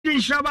Edi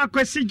Shaba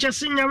Kwesi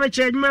Jessinya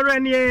Meche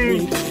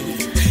Merenie.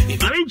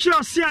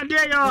 Alincho Sia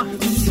Deo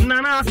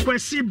Nana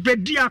Kwesi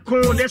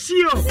Bediako, the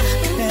CEO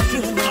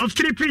of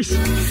 3 Piece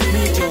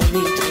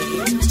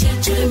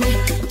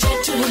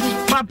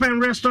Papa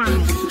and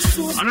Restaurant.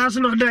 And as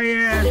no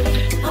day,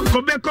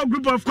 Kobeko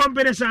group of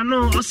companies are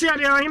no. Osia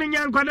Deo in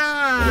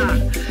Yankwada.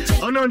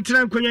 Ono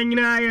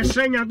Tranquina,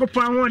 Senya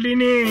Gopa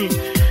Wadini.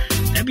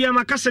 Ebia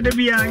Makasa de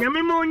Bia,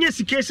 Yamimo,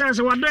 yes, cases,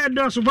 what do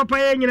does Papa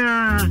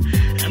Yena,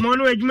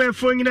 Mono Edme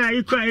Fongina,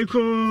 Eco.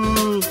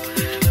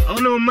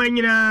 Ono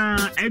manyina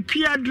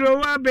epia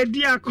drowa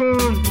bediako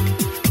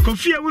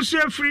kofia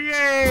wusu free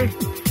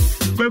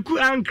kwaku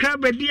ankra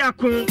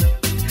bediako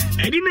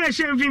edi na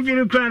ehye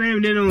mfimfini kra na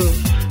ene no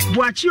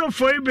boachi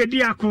ofori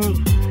bediako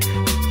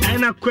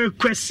ana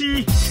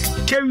kwakwasi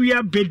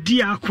kewia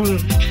bediako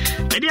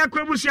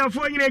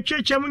busiafo nyina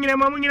twetwam nyina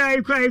mamu nyina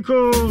eko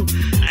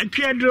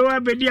epia drowa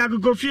bediako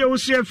kofia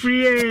wusu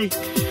free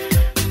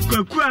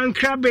kwaku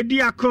ankra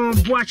bediako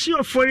boachi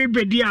ofori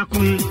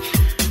bediako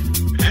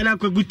ana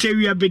kwa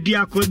gutewia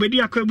bediako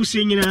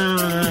ebusi nyina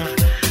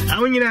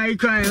awonyina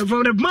ika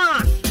from the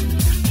man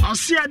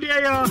osia de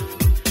yo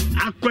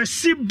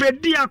akwasi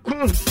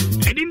bediako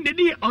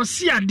edindedi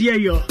osia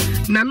de yo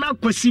na na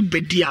akwasi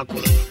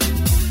bediako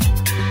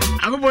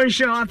agobo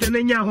nsha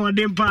atenenya ho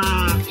dempa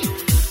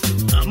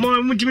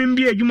mo mutimi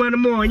mbi adwuma no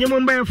mo nyemo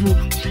mbaefo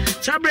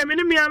sabre me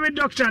ne mi ame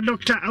doctor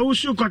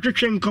awusu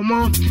kwatwetwe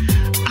nkomo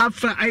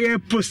afa aye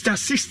poster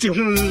 60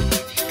 ho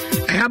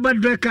ayaba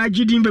dreka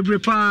agidin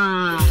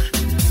bebrepa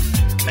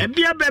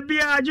Bia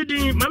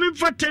Judy, Mammy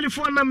for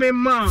telephone number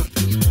ma.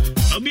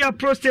 Obia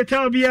prostate,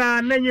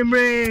 Obia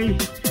Nanyamre,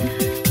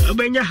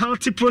 Obenya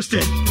healthy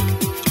prostate,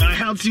 a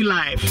healthy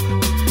life.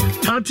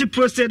 Healthy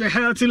prostate, a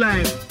healthy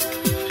life.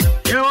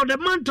 The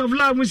month of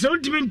love was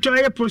ultimate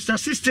to a post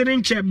assistant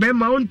in chair,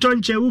 Bema, on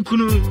tonche,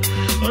 Ukunu,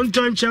 on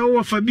tonche,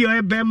 or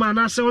Fabio, Bema, and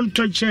us on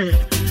tonche.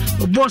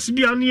 Boss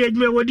be on the edge,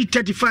 me what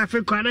 35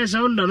 and corners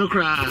on the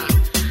cry.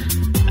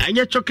 And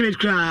your chocolate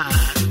cry.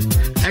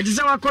 I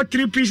just want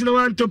 3 pieces no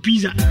one to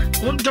pizza.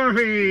 Unto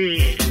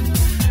hey.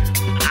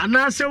 And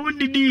I say when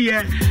did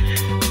the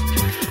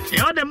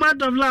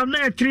month of love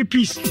na 3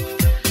 piece.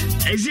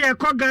 I see a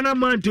cock Ghana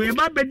man to a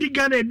baby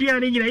digana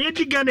diani,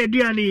 yeti Ghana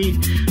diani,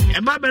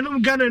 a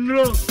babanum gun and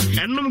row,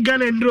 and num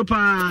gun and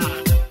ropa.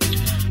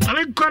 I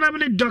mean, call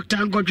the doctor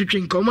and got to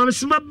drink. Mama,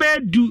 my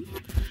bed do.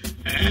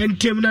 And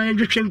Tim and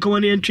drink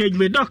and trade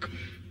me, doc.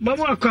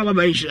 Mama, call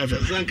my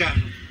Zanka,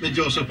 the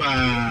Joseph.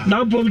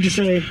 Now, Bob to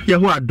say, yeah,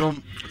 what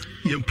don't.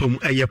 And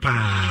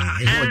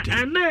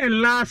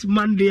then last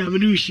Monday, I'm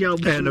new show.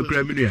 And a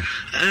premier.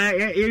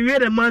 You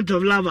had a month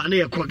of love and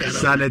a quagga.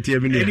 Sanity,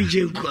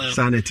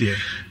 sanity.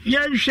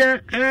 Young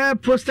share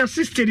poster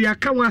sister, ya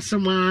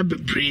Kawasama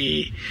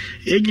Bri.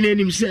 Ignan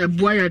himself,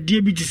 boy, a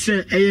diabetes,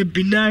 say a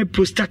benign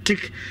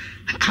prostatic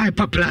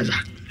hyperplasia.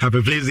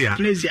 Hyperplasia.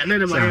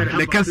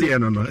 The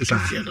Cassiano,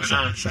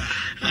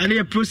 and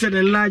a prostate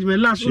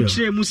enlargement. Last week,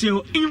 say,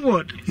 Museo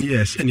inward.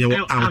 Yes, and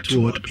your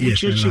outward.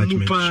 Yes,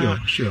 enlargement.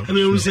 Sure. I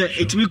mean, we say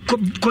it will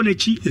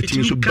Konechi. It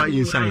means to buy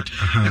inside.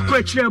 A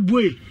question of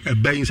boy. A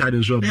buy inside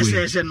and so boy.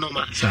 Yes, and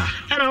normal.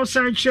 And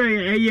outside,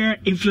 share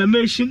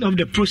inflammation of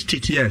the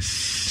prostate.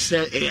 Yes.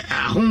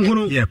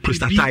 Yeah,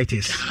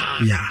 prostatitis.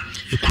 Yeah.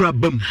 A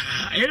crab bum.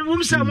 And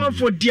when someone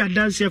for dear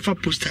dancer for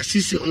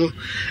prostasis,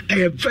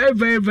 very,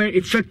 very, very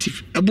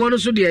effective. A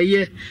bonus of the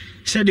year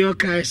said the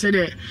okay,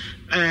 said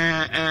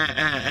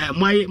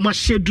my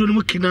schedule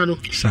Mukinano,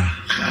 sir.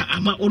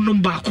 I'm my own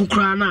number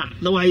Kukrana.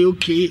 No, I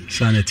okay.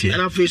 Sanity.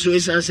 And I feel so.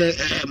 I say,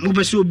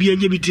 Mubaso be a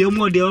bit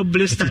more. They are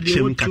blessed.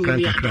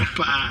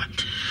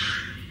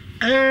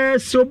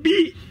 So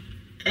be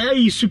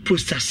a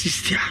supposed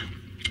sister.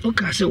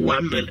 Okay, so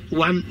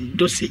 1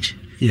 dosage.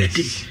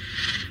 Yes.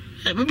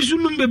 Maybe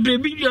soon,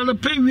 baby, you are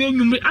paying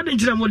you. I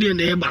didn't know what in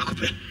the back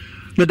of it.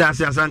 But that's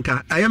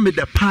Azanka. I am with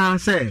the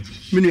pass,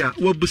 Minia,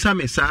 what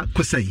Busamesa,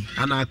 Kosei,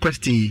 and I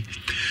question.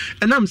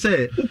 And I'm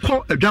say, who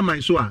call a drama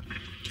in Soa.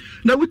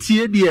 Now, what's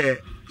here,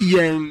 dear,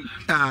 young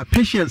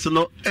patients,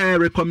 no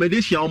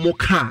recommendation or more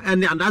car,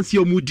 and that's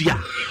your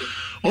moodia.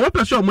 Or what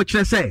person much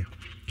I say.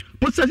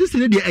 But such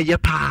in the air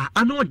pa,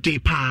 I know day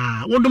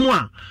pa, one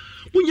more.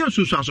 When you're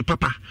so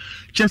papa,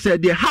 just said,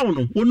 dear, how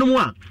no, one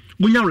more,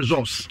 when your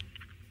resource.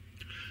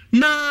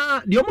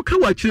 Na the omuka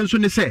wa chire nso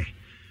ne se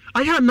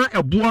aya na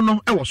ebo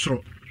no e wo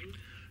soro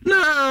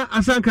na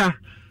asanka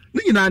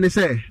ni nyina ne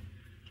se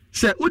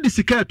odi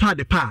sika eto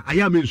ade pa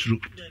aya mensuru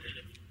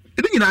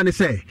ni nyina ne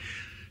se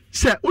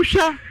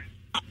uhwa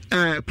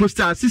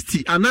poster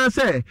 60 ana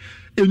se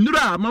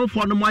enura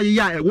amanfo no maye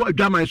ya e wo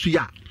adwaman so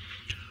ya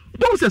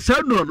bo se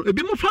no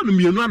ebi mo fa no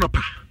mienu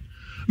anopa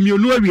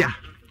mienu awia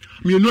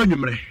mienu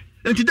anwumre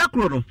enti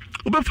dakro no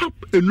obefa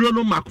enura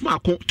no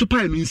mako to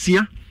pa enu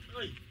nsia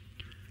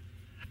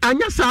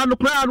anya sa no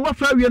kra no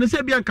wafa wie no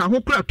se bia nka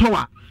ho kra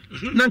towa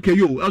na nka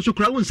yo aso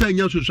kra won sa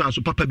anya so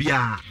aso papa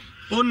bia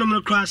onnom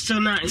no kra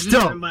still na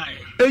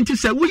enti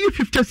se we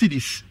 50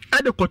 cedis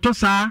e de koto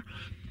sa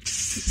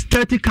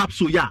 30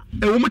 capsule ya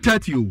e wo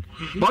 30 o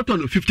but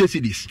on 50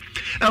 cedis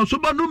e so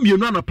ba no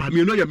mienu anapa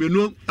mienu ya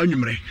mienu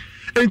anwumre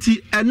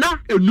enti ena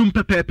enum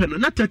pepepe no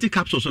na 30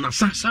 capsules na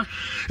sa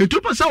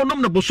enti pa sa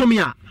wonom na bosom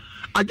ya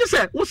age se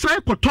wo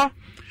sai koto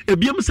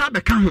ebiem sa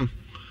be ka ho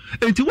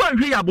enti wa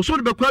hwe ya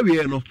bosom be kwa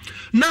wie no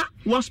na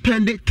was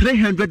spend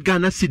 300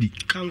 Ghana cedi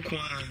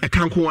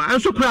kanko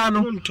enso kura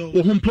no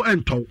wo humpo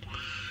ento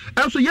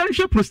enso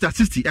yenhwe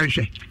prostacyst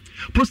enhwe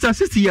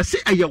prostacyst yesi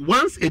eye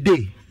once a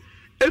day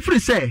every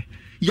say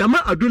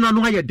yama aduna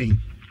no ayeden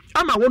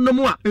ama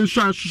wonom a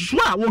enso anso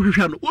a wo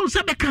hwehwe no wo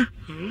se beka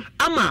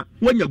ama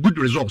wanya good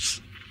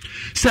results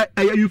say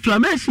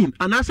inflammation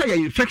and asa ya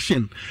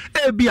infection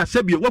e bia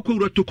sabie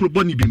wakowura tokuro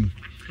boni bi mu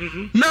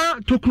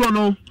na tokuro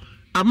no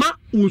ama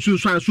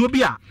unsunsu anso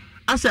bia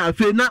asa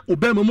afi na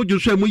obema mu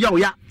junso emu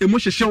ya emu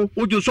hyehyew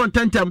wo junso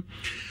ntentem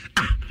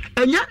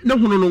enya ne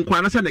hono no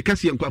nkwa na sa ne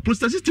kase nkwa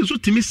prostacyst so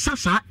timi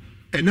sasa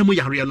enemu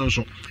yare no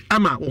nso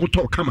ama wo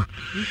to kama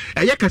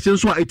eye kase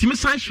nso a etimi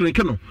san shrink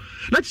no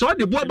na so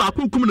de bo ba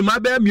akokum ne ma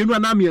ba mienu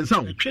na miensa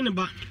wo twene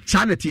ba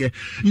sa na tie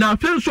na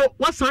afi nso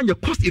wasan ye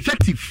cost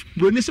effective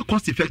we ni se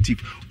cost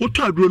effective wo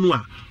to aduro no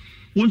a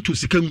wonto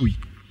sika ngui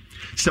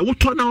se wo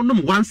to na no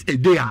once a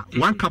day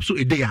one capsule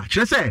a day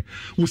kire se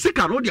wo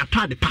sika no de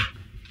atade pa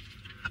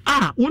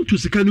wonto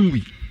sika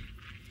ngui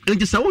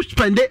enti se wo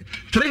spend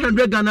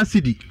 300 Ghana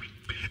cedi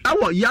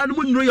awo ya no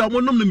munro ya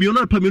omonom no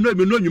mienu pa mienu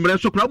nwumre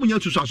so kra munya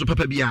susu aso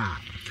papa bia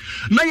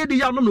na ye de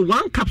ya no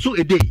one capsule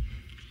a day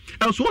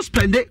also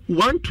spend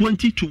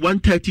 120 to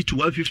 130 to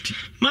 150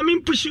 mami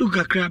push you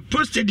kakra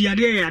posted ya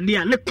de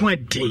ne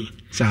kweden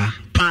sa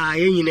pa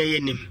yenyina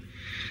yenim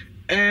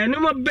no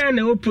mo ben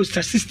na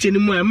prostacyst ni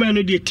mu ama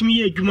no de timi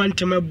ye adwuma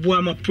ntama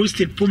bua ma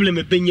prostate problem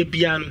e benya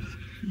bia no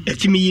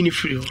etimi yini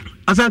free ho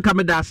asanka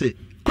me da se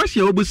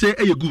question obu say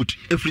e good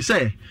efri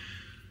say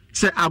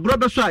agro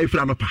be so a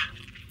efra no pa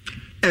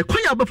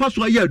kwanya abafa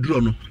so aye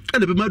aduro no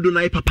ene be madu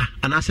na papa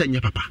anasa nye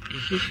papa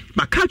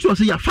ba catch you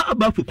say ya fa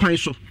abafu kwan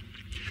so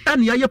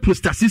ene ya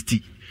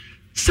prostacyst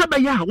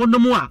sebe ya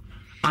wonom a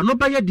ano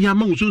ba ye dia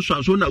ma wusunsu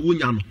aso na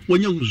wonya no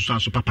wonya wusunsu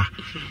aso papa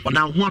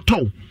ona ho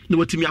atɔ na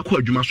watimi akɔ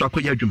adwuma so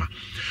akɔ ya adwuma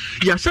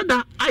ya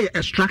sada aye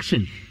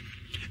extraction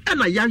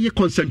ena ya ye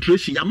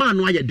concentration ya ma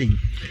no aye den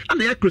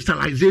ena ya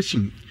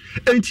crystallization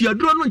enti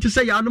aduro no nti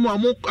say ya no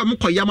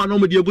amkoya ma no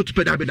mo de egutu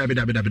pedabe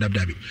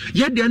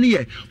ya de ne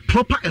ye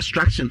proper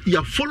extraction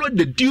ya follow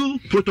the due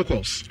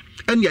protocols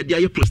and ya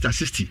de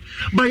prostacyst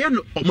ba ya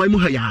no omai mu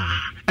ha ya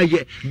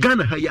aye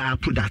Ghana ha ya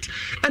product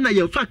and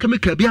ya fa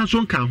chemical bi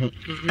anso nkan ho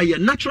aye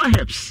natural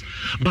herbs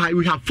but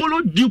we have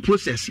followed due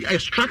process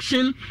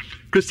extraction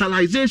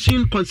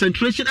crystallization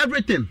concentration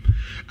everything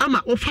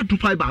ama ofa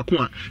tupai ba ko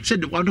a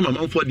said the one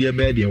mama for the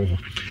be de ho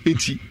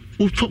enti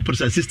for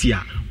prostacyst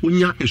ya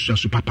unya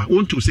esuasu papa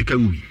won't to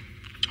second we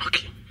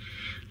okay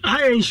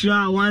I insure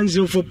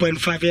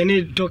 104.5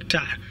 any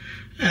doctor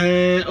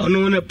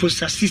ono na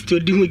prostacyst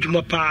odi ho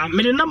dwuma pa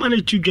me de number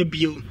na tudwa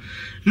bio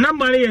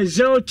number is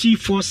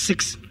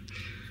 0246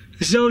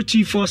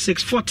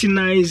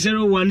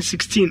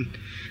 490116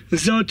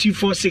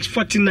 0246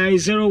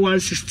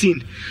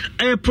 490116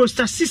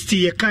 prostacyst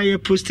ye kan ye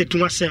prostate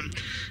wasem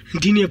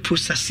ndine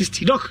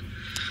prostacyst doc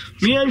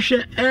me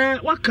anhwe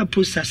waka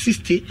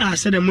prostacyst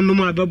said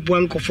munum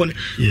ababua nkofo ne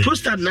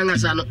prostate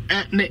nangasa no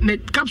ne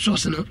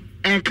capsules no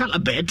kala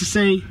bed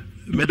say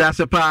me da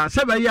se pa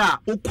se ba ya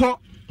ukọ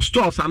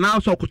stores and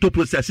also koto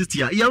prostacyst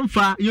ya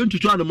yemfa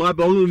yentutu anoma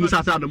aba onu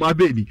misasa anoma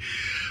aba ni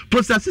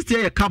prostacyst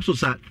ya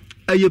capsules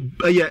aye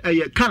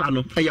color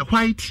no aye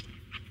white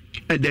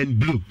and then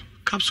blue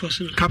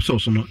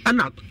capsules no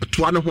ana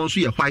to an ho so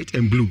ye white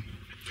and blue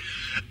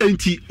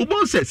enti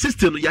ubon say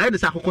system ya ne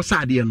sa akokọ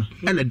sade no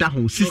ene da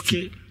ho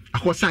system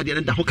akokọ sade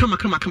ne da ho kama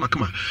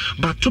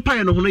but topa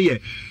ye no ho no ye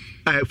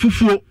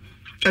fufuo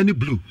any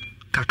blue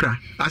kakra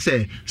I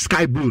say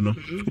sky blue no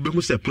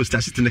obehu say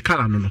prostacyst ne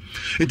color no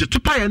enti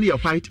topa ye no ye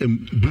white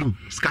and blue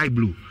sky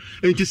blue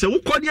enti se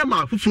wukọ ne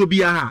ma fufuo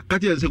bia ha ka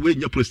te say we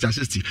nya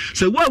prostacyst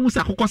se wo ahu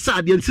sa akokọ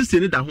sade ne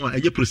system ne da ho a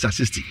enye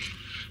prostacyst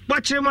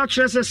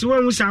Bachre says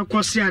when we saw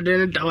Corsia,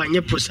 then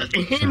Dawanya Pusa,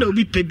 and he no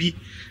be pebi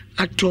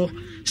at all.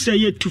 Say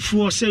ye to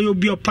four, say you'll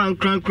be a pan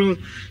crank,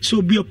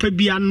 so be a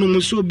pebi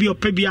and so be a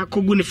pebi a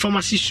cogun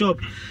pharmacy shop,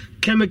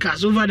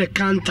 chemicals over the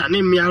counter,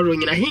 name me a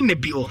ring in a hine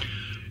bio.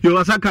 You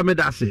was a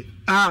camedase.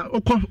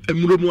 Oko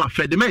Murumu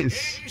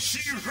Fredimens.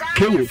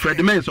 Kewo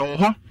Fredimens or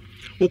ho.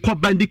 Oko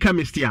Bandi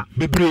Chemistria,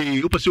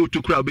 Bebre, Opaso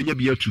to crowd Benya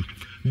Biatu.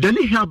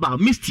 Danny Herbal,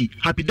 Misty,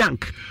 Happy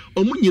Dank,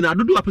 Omunina,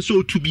 do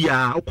episode to be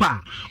a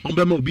Oka,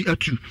 Obama be a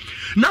two.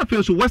 Now,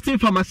 so Western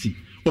Pharmacy,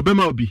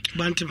 Obama will be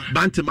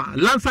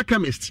Bantama, Lancer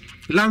Chemist,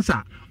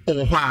 Lancer,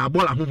 or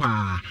Bola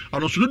Hua,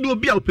 and also do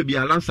be out be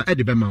a Lancer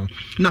Edibema.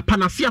 Now,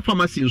 Panacea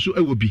Pharmacy, so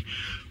it will be.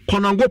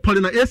 Konango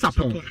Polina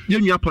Esapon,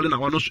 Yunia Polina,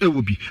 or no, it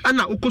will be. And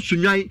now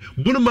Okosunyai,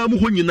 Bunamamu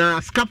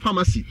Honina, Scap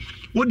Pharmacy,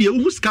 what the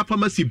Uska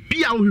pharmacy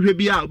be out here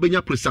be out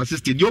Benya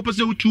Prostasistia, the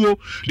opposite utuo,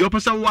 the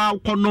opposite wow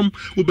condom,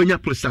 Ubenya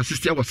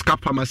Prostasistia was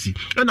Scap pharmacy,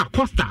 and a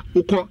Costa,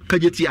 Uko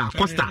Kajetia,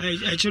 Costa.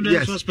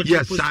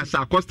 Yes,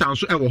 Sasa Costa and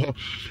so ever.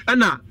 And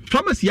now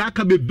pharmacy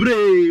aka be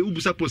brave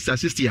Ubusa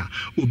Prostasistia,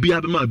 Ubi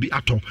Abema be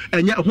ato,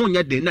 and yet one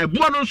yet day. Now,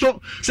 one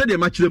so said the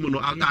match them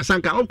on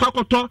Asanka,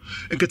 Okakoto,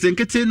 and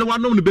Katin, no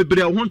one on the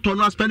baby, I want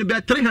to spend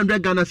about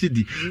 300 Ghana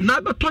cedi.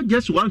 Now, but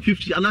just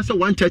 150 and answer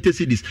 130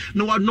 cedis.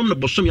 No one know the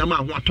Bosom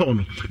Yama, one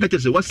ton. That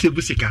is what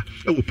Silvisica,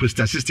 a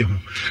Prostasistia.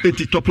 And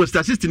the top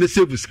Prostasist in the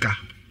Silvisca.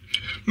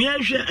 Me,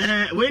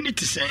 we need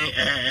to say,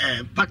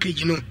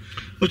 package, you know,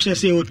 which I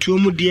say, or two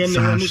more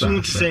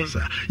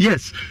DNA.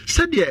 Yes,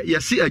 said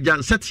yes, see a Jan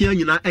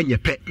Satia and your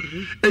pet.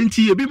 And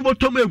see a bimbo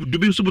tom do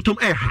be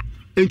subotom air.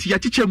 And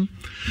Yachichem,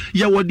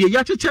 ya what the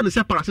Yachichem is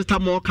a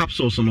paracetamol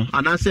capsules, and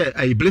I say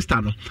a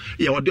blister,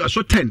 ya what the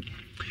short 10.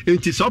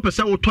 It is up a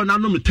cell turn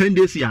on 10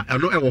 days here,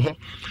 and no ever.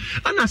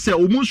 And I say,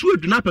 almost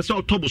would not a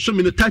cell top so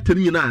many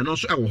tightening and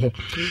also ever.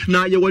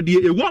 Now, you were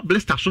the what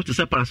blister short is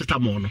a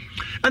paracetamol.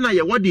 And I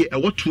what the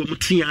what to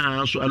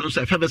Mutia, so and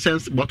also 5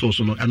 cents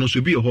bottles, and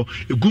also be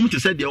a gum to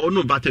say the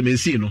own vitamin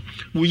C.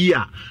 We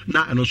are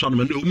now and also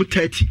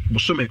 30,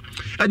 Bosome.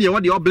 And you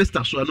what the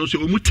blister, so and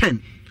also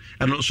 10.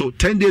 And also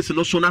 10 days and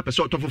also not a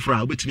sort of a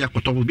frown, but me a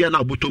quarter will be an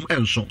album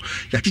and so.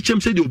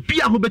 Yachichem said you'll be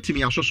a hobbit to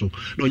me also,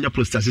 no your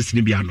prostate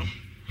in Biano.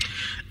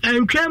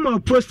 And crime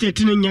of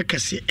prostate in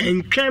Yakasi,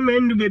 and crime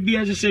and baby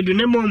as I said, the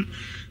name of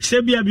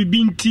Sebia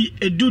Bibinti,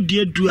 a do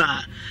dear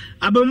dua.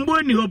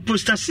 Abamboni or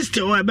poster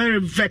sister or a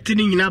very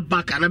vetting in our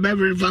back and a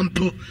very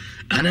vampo,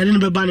 and I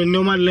didn't ban a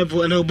normal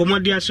level and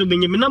Obamodia so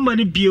being a number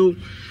of bill,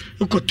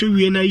 who could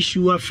to an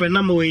issue of a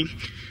number way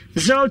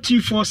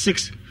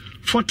 0246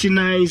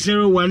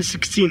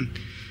 490116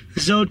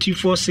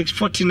 0246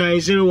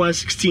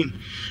 490116.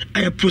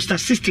 I poster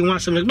system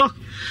once I'm like, look,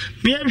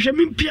 me and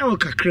Shamin Piao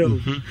Cacro.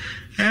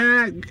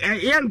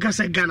 Young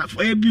Cassa Ghana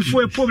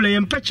before a problem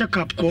and patch a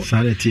cup call,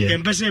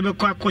 and Passable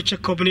Coach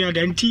company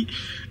identity.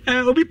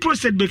 Obi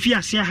posted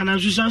Befia Hana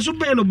Susan so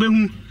Ben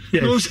Obemu.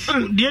 Yes,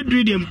 dear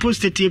Dream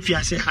posted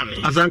Tifia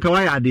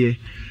Azankawaya, dear.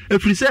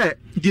 If we say,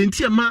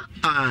 Gentiama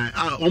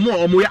or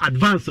more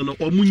advanced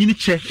or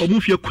Munich or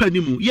move your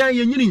quanimu,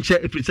 you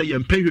check if we say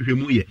and pay with your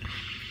muye.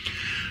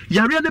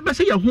 Yaria the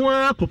best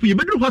Yahua, copy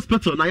better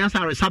hospital,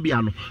 Nayasa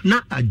Sabiano,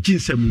 not a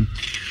ginsemu.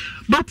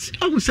 But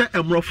I would say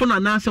a more fun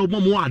and answer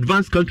more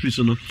advanced countries.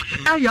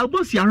 I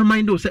was your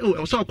reminder say, oh,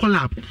 I saw a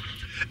collab.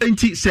 And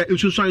he said, you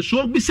should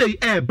so be say,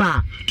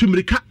 bar to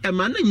make a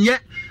man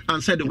yet.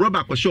 And said the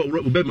robber was sure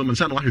Obama and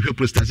son, what you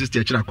prostate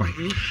teacher.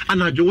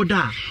 And I do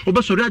that.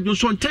 Obaso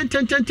Johnson 10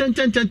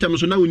 times,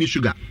 so now we need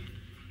sugar.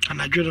 And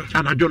I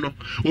don't know.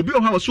 Obi o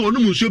ha so no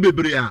munso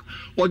bebrea.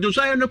 Ojo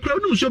so no kra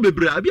no munso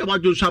bebrea. Bi a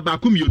wajo so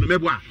abakum you no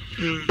meboa.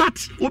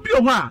 But obi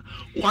o ha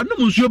no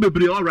munso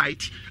bebrea all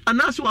right. And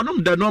as we no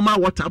the normal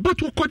water but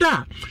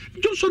okoda.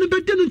 Johnson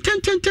be den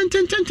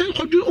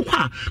 10 ojo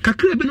okwa.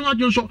 Kakra bi no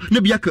wajo so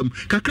na biakam.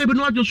 Kakra bi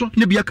no wajo so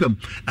na biakam.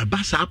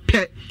 Abasa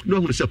pe no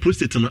hu se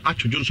prostate no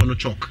atwo Johnson no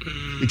chalk.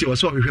 Nti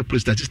was so hwe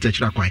prostate stretch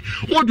rakwan.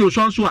 Ojo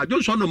so a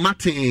Johnson no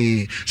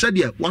Martin said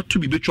there what to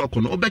be chalk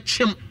no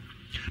obechem.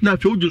 Now,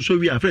 if you do so,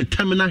 we are friend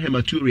terminal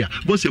hematuria.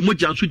 Once a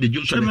moja to the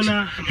Johnson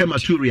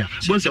hematuria.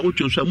 Once a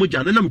Johnson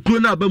moja, and I'm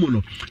Kuna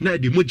Bamuno. Now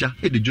the moja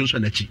at the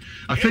Johnson. I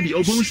fed the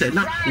Obo said,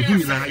 now, who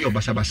is your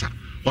basabasa?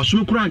 Or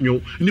some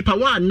crano,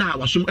 Nipawa now,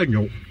 or some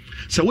annual.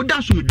 So what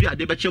does we be at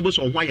the bachelors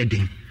or wire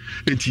day?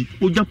 And he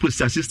would not put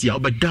assist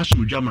but dash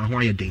with Jama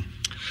wire day.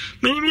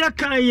 Maybe I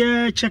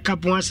can check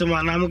up once a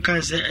while. I'm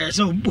can say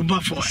so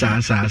buffer. We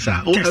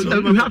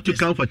have to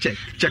count for check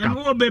up.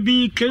 Oh,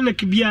 baby, clinic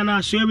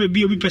Biana, so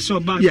baby, we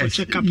person back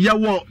check up. Yeah,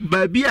 well,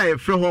 baby, I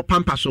from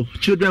Pampaso,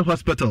 Children's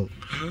Hospital.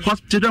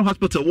 Children's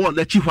Hospital, one,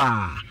 let you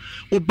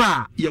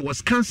Oba, ya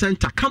was cancer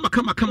center. Come.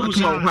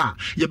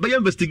 Ya by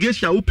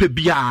investigation, upe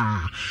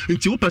bia.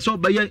 Until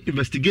person by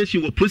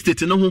investigation will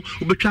prostate no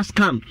ubetra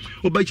scan,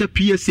 ubecha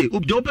PSA,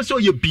 ubeopeso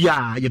ye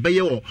bia, ya by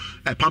your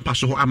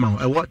Pampaso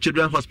amount. What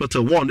Children's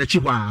Hospital one, let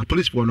you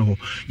police one ho,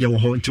 ya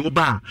wo until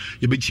Oba,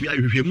 ya be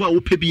chimia,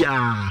 upe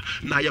bia,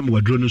 na ya mo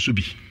drone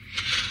subi.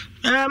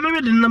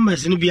 Maybe the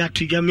numbers in the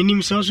to your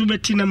minimum source will be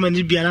Tina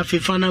Manibiana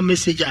Fifana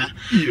messenger.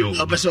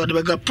 Episode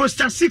we got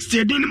poster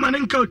 60, didn't man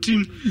and coat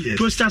him.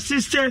 Poster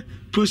sister.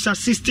 As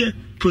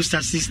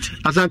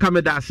I come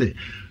and say,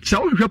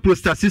 so we have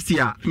poster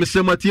sister,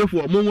 Mr. Matthew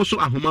for Momoso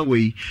Ahuma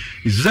way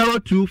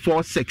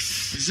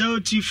 0246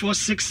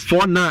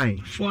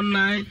 49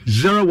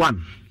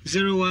 01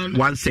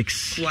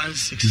 16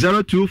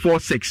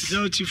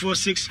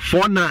 0246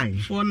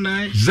 49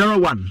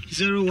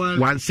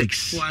 01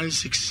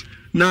 16.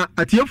 Na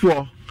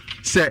atiefo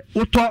se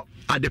uto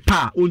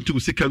adepa untu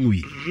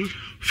sekanwi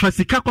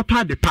fasika kota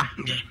adepa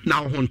na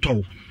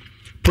honto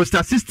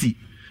poster 60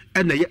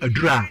 ena ye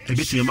adura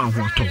ebetime ma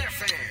ho ato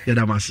ya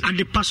damas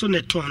adepa so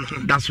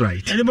neton. That's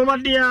right. And the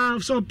dia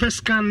so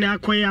pescan na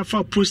akoya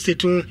for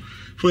prostate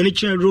for any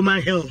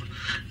Roman Hill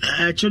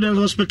Children's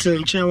Hospital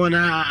in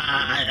Chewana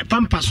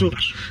Pampaso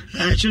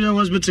Children's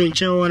Hospital in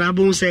Chewana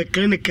abun se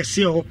clinic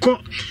kese hoko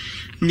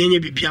nyenye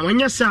bibia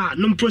wanya sa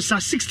no prosa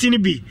 16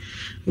 bi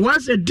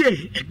once a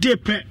day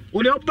pe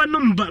wo de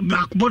obanum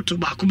back bottle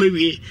back be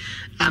wie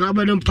ana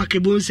obanum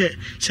packable say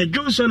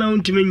Johnson na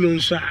untime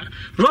nyonso a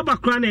rubber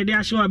crown e de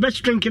ahye wa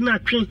best drink na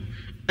atwe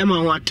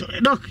ema wato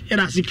doc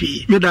era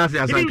sipi me da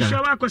asanka ni so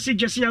wa kwasi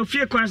jesi ya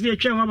ofie kwase de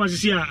twen wa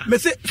basisi a me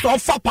se so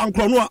fa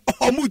pankro no a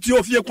omuti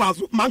ofie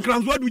kwaso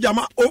mankranzo adu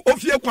jama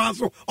ofie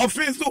kwaso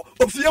ofenso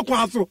ofie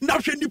kwaso na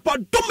hwe nipa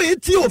dome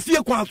ti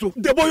ofie kwaso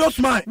de boy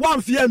smile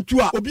one fie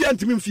ntu a obi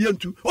antimi mfie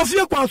ntu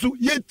ofie kwaso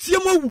ye tie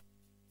mo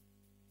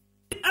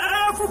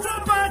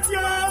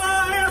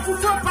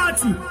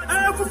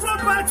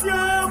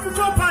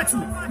Fufu party,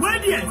 where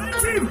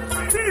team.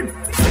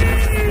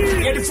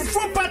 Yeah, the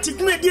fufu party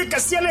me dey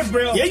kasiale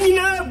bro. Yeah,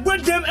 nyina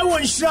bod them e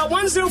won shira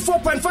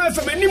 104.5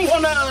 FM nim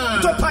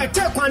hona. To party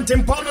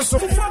kwantem pono so.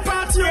 Fufu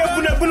party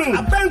bunu.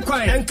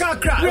 Abenkwan,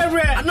 enkakra.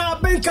 Re ana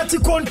abenkati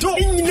konto.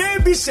 Nyina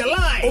bi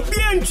selai.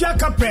 Obi antwa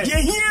kapre.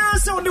 Ye hia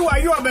se ode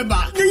wayo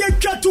abeba. Ye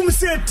twatum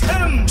se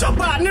tem.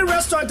 Toba ne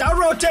restaurant a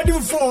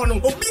rotate for no.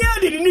 Obi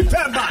ade ni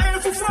peba.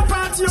 Fufu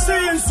party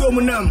say enso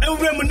munam.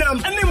 Enwre munam.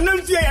 Enem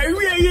nam fie ya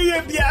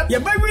wie bia. Ye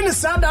ba wi ne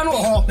sada no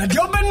ho. Na de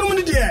obenum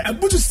ne de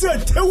abutu se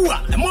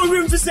tewa. Mo wi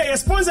mfi say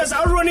sponsors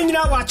are running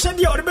now wa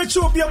chede o de be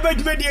chu obi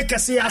obedme de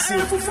kase ase.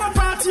 Fufu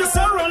party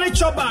say run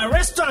choba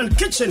restaurant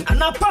kitchen.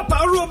 Ana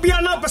papa ro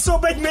bia na person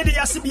obedme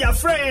de ase bia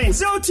friend.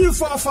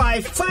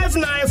 0245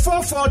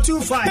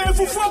 594425.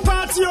 Fufu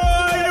party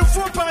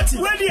fufu party.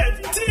 Where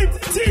the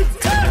team.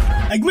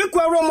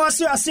 Agmekwa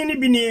romance asini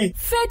bini.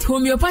 Faith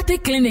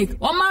Homeopathic Clinic.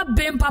 Oma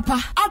ben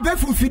papa.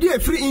 Abefu fidi e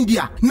free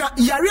India. Na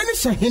yare ni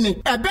shehene.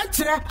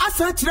 Ebetre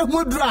asantre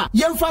modra.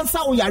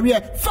 Yemfansa wo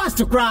yare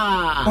fast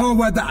cra. Oh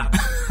wada.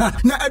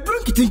 Na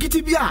edrun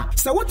kitinkiti bia.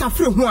 Se wota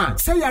free ho a.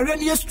 Se yare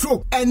ni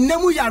stroke.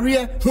 Enemu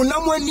yare,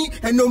 honamu ani,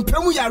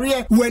 enompemu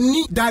yare,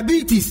 wani,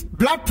 diabetes,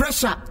 blood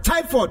pressure,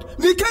 typhoid.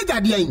 Mike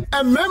gadien.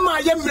 Emema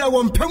yemre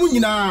wo mpemu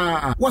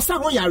nyina. Wasa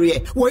ho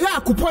yare. Wo ya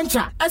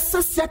acupuncture.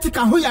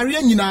 Sciatica ho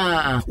yare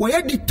nyina. Wo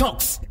ya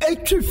detox.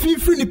 Etwi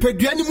free ni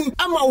peduani mu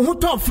ama wo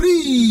to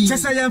free.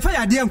 Chesa yemfa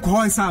yade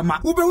enko nsa ma.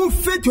 Ube hu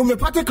Faith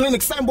Homeopathic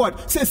Clinic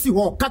signboard say si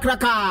ho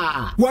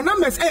kakraka. One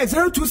number is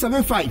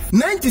 0275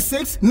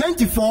 96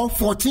 94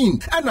 14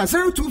 and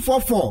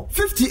 0244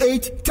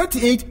 58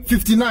 38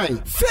 59.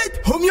 Faith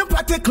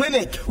Homeopathic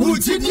Clinic.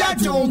 Ujidia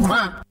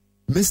jonkwa.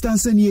 Mr.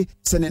 Ansenie,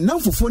 sene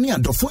namfofo ni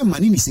adofo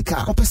emani ni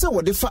sika. Opese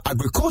wode fa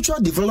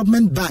Agricultural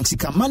Development Bank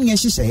sika mani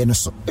enhyehyeye no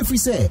so. If we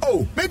say,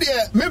 oh,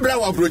 me bra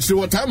wa approach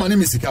what time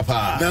mani sika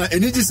pa. Na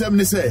eniji sem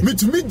ne say,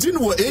 metumi gin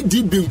wo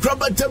ADB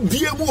nkrabata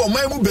biemu o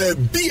man mu ba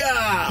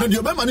bia. Na de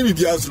obema ni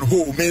bia so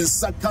ho men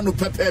saka no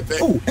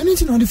pepepe. Oh,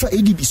 anything on the for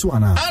ADB so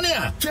ana.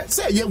 Ania,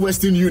 say ye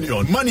Western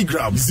Union,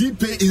 MoneyGram,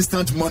 ZPay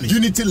Instant Money,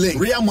 Unity Link,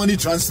 Real Money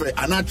Transfer,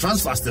 and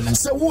transfer no.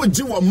 Say wo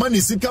gi wo mani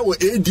sika wo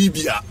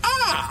ADB a.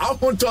 I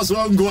want to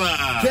so go.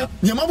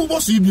 Nyamabu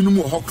boss you be no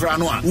mo hokra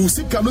no a. Wo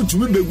sika no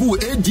tumi begu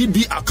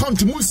ADB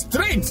account mu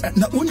straight.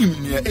 Na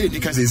onim ne e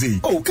nika sezi.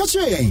 Oh, catch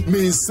you.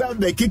 Me sell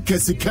the kick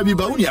sika bi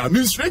ba unia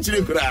me straight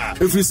re kra.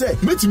 If you say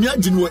metumi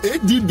agin wo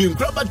ADB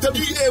nkrabata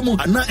bi mu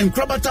ana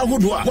nkrabata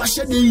hodo a. Wa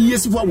hye de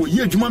yesi wa wo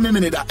ye adwuma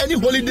me da. Any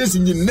holidays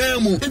nyina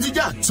mu.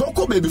 Entija so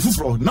ko baby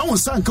fufuro. Na won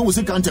sanka wo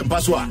sika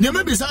ntempa so a.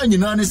 Nyama bi sa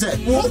nyina ne say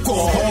wo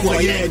ko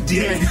ye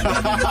de.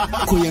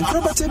 Ko ye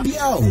nkrabata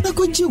bia o. Na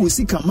ko ji wo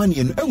sika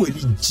mane no e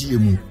wani gie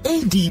mu.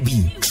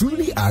 ADB,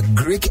 truly a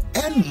Greek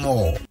and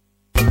more.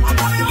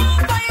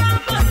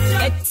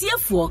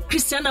 Etiefo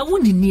Christiana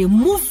woni ne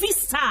movie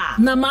star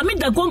na mame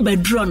da gomba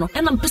dro no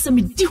ena mpese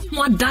me di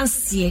ho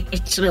danse e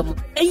kirem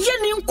eye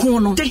ni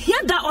nko no the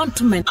hear that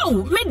ointment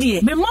oh me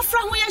de me mofra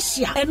ho ya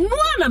hia eno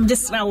na me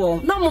desra wo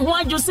na mo ho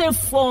adwo se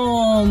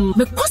form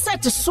me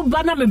koset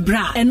suba na me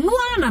bra eno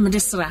na me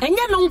desra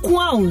enye no nko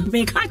a o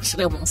me ka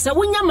kirem se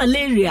wonya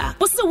malaria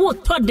wo se wo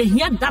to the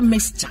hear that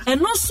mixture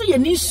eno so ye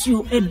ni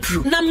suo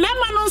edru na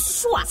mema no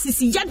so a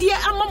sisi yade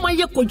amama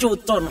ye kojo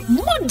to no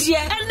mo de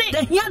ene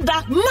the hear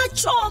that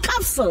macho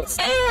capsules.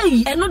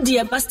 Hey, eno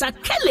dear Pastor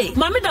Kelly.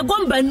 Mami da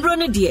gomba nro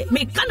ne dear.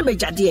 Me kan be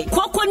jade.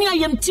 Kwakwa ni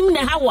ayem tim ne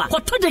hawa.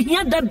 Koto de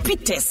hia da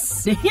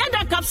bitters. The hia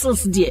da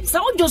capsules dear.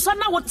 Sa ojo so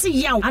na wote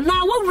yaw. Ana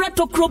wo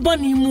reto krobo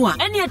ni mu a.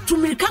 Ene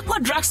atumirika kwa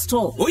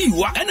drugstore.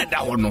 Oyiwa ene da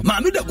ho no.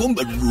 Mami da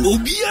gomba nro.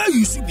 Obia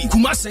yusu bi.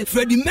 Kumase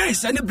Freddie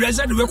Mercy ene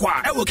Blessed we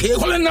kwa. E okay.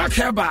 Colonel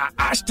Keba,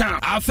 Ashton,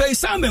 Afei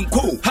Simon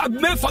Co.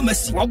 Have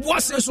pharmacy.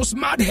 Wabwase so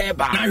smart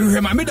herba. Na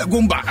hwe mami da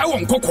gomba. E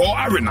won kokko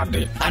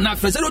arenade. Ana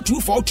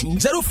 0242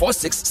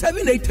 046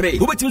 783.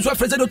 Who bet you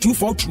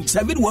 0242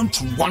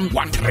 712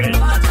 113.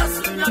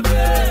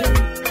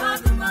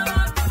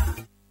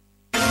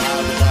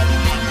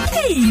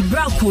 Hey,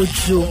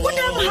 Brakojo.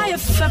 high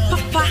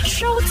papa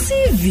show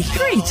TV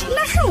fridge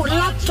na show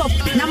laptop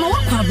na ma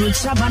wakwa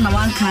brocha ba na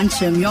wan kan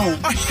chem yo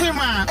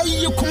ahema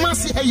ayi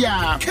kumasi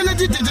heya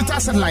Kennedy digital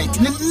satellite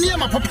ne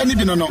niema papa ni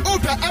bi no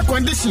open air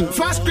condition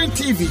flat screen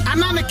TV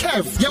anane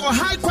curve your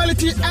high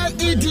quality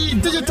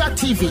LED digital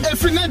TV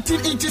every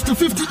 19 inches to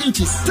 50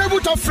 inches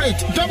tabletop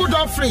fridge double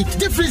door fridge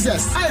deep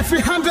freezers every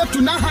 100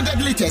 to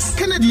 900 liters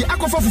Kennedy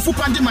akofa fufu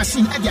pandi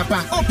machine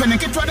ediapa open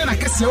and ketwa na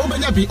kese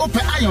obenya bi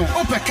open iron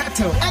open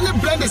kettle any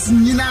blenders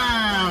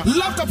nyina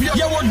laptop your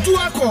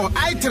dual core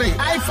i3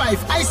 i5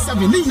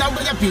 i7 ni na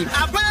obenya bi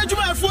abaya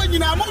juma fo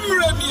nyina mo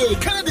mremie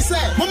Kennedy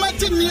say mo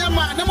mati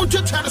niama na mo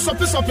twetwa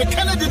sope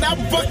Kennedy na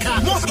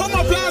boka mo home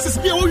appliances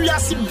bi o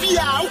wiase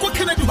bia uko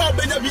Kennedy ho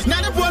obenya bi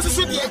na ne boss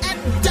so de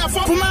e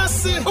for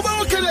Kumasi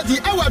obo Kennedy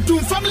our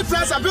Doom Family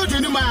Plaza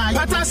building ma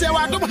Patase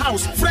our Dom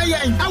House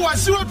Freyen our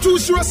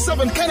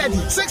 0207 Kennedy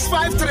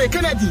 653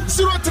 Kennedy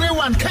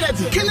 031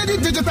 Kennedy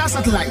digital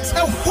satellite e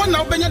ho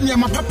na obenya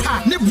niama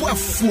papa ne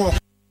boafo.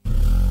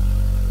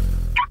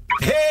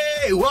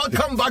 Hey,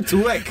 welcome back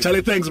to work.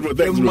 Charlie, thanks, bro.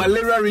 Thanks, bro.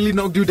 Malaria really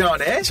knocked you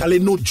down, eh? Charlie,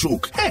 no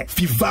joke. Hey,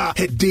 fever,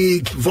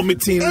 headache,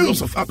 vomiting,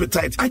 loss of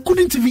appetite. I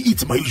couldn't even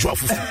eat my usual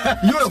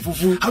fufu. You're a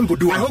fufu. How you go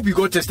do it? I hope you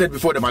got tested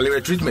before the malaria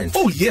treatment.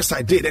 Oh, yes,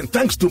 I did. And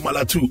thanks to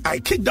Malatu, I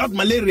kicked out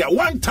malaria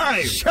one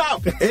time.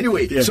 Sharp.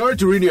 Anyway, sorry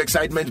to ruin your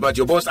excitement, but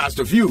your boss asked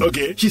of you.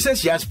 Okay. She says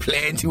she has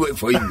plenty work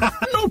for you.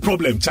 No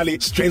problem, Charlie.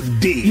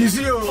 Strength day. You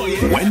see, oh,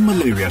 yeah. When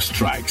malaria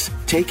strikes,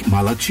 take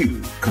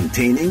Malatu,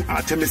 containing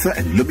Artemether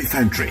and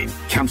lumefantrine.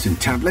 Comes in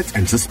tablets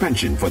and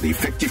suspension for the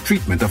effective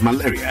treatment of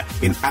malaria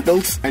in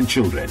adults and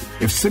children.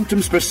 If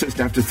symptoms persist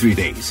after 3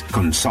 days,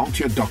 consult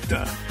your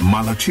doctor.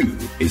 Malatu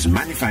is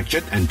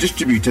manufactured and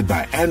distributed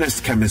by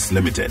Ernest Chemists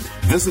Limited.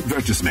 This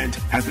advertisement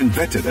has been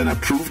vetted and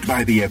approved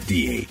by the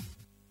FDA.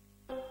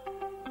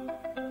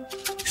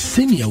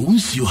 Senior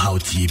unsio how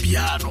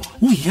tibiano.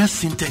 We have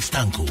Syntex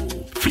tanko.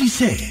 Free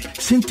say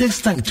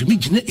Syntex tank to me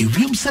jine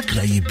ewium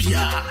sakra ye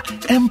bia.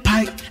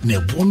 Empire ne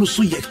bonus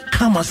so ye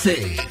kama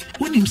say.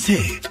 When him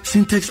say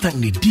Syntex tank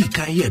ne di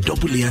kan ye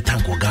double layer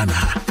tank Ghana.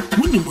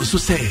 When him also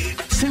say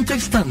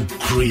Syntex tank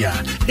Korea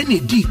any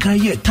di kan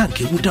ye tank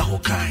e muda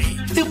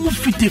hokai. E mu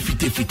fite.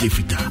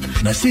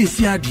 Na say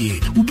si adie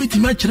ubeti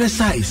match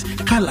size,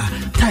 color,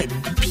 type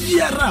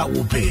biara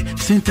wope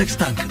Syntex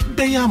tank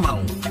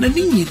beyamao. Na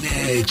ninyi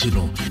ne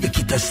chino.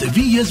 Ekita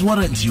 7 years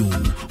warranty you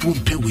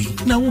won't pay we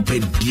now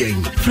open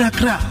dien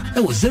frakra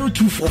it was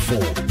 0244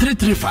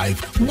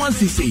 335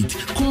 168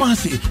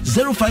 Kumasi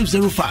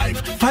 0505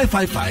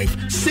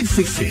 555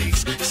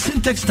 666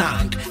 Syntex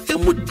tank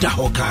emuda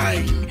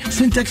hokai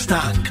Syntex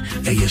tank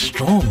a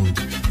strong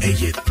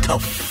a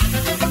tough.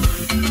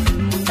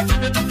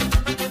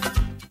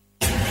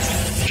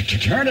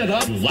 Turn it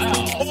up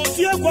loud.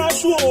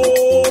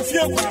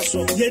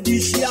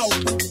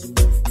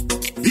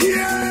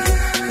 Yeah.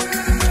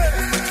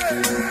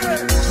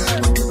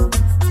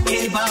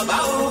 Baba,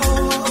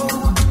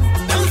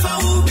 don't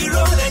fall be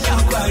rolling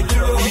down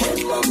quadro.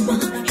 Hey, mama,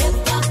 hey,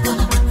 papa,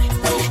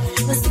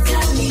 what's the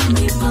kind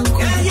me punk?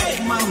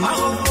 Yeah, mama,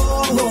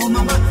 oh,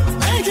 mama,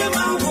 I just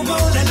want to go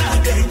and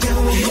I get you.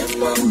 Hey,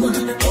 mama,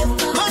 hey,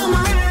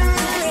 mama,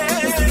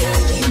 what's the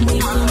kind me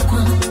punk?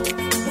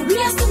 We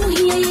are still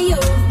here, yo.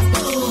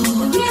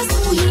 We are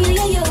still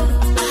here, yo.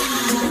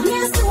 We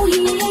are still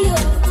here, yo.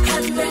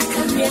 Come back,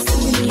 we are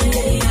still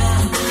here, yo.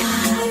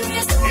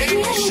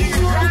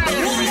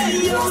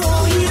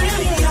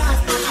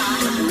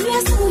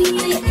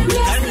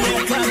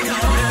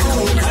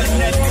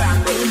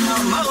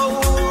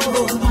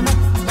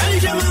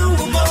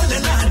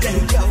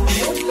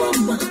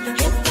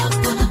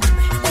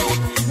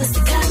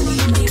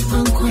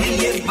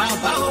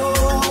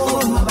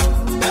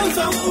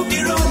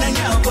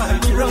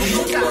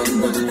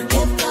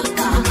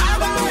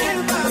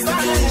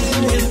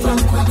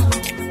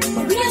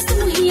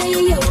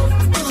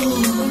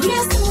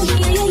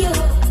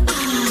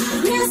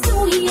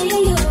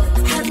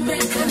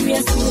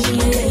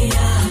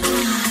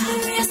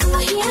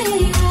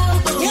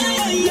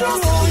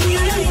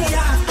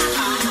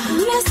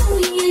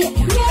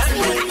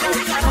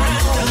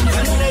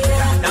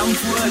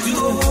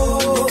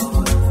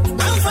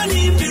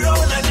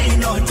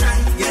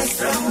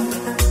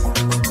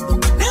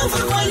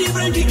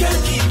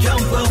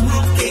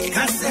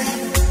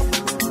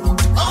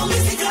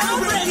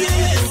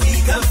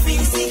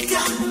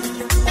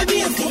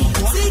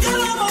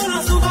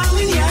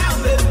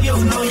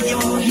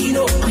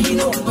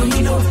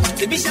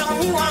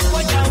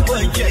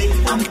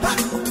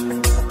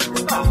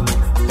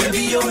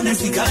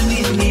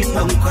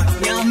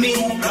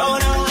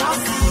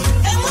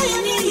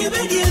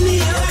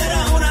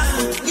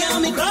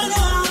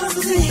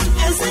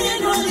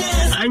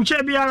 And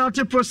Chebiano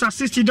to post a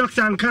 60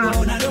 doctor and car.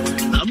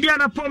 I'll be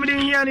at a pomade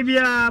here,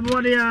 Nibia,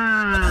 Bodia.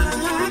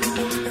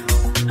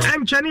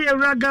 I'm Chani, a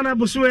Ragana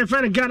Busu, a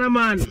friend, Ghana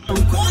man.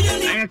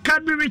 I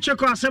can't be rich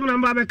across 7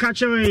 and Baba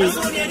catch away.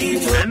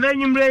 And then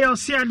you may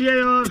see a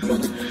deal.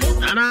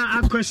 ana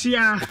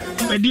akwasia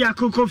bedi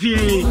akoko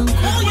fie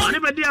ani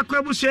bedi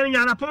akwabu se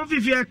nya na pon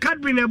fie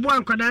Cadbury na bo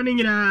ankwada ne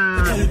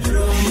nyina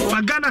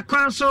pagana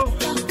kwanso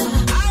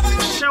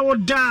shawo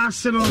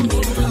dasno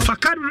fa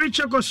Cadbury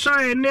Choco so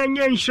na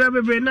nya nhira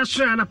bebre na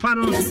so anapa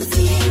no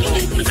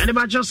ani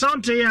ba jo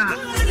sonte ya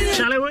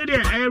chale we de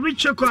Rich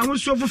Choco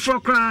amuso fufro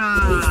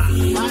kra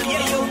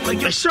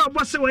so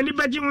boss wani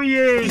baji mu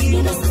ye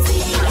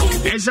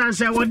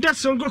esanse woda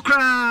songo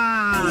kra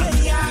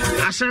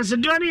asanse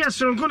doni ya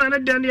songo na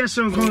dani ya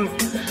songo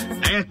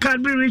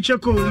Cadbury Rich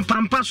Choco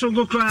pampa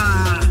songo kra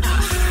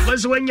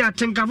was when you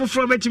think of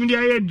for betting the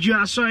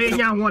air so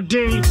enya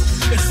hoden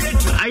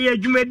aye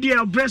dwumadi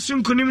a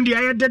bresun kunim the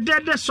aye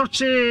de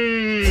such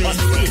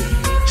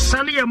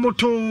Sani ya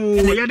moto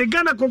ya de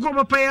Ghana koko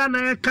papa ya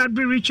na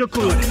Cadbury Rich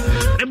Choco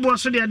ebo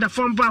so de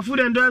form pa food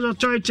and drugs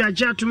authority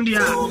aja tum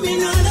dia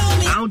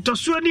auto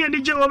so ni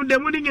ani je wo de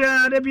mu ni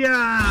nyina de bia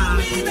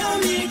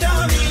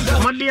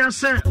madia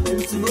se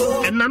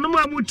enanum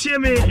amutie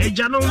me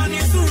ejano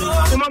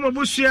kuma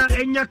mabusua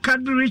enya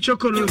Cadbury Rich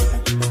Choco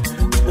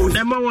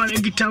Number one,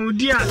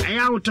 Gitaudia, I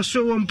out to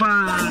show one pa.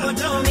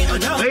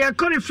 I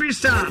call it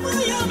freestyle.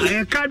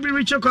 I can't be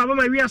rich of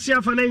my real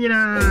self and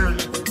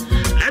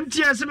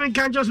MTS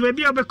can't just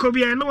maybe up a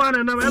Kobe and no one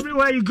and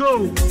everywhere you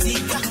go.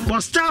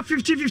 But star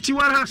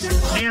 5051 has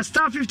a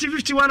star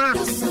 5051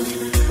 has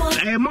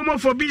a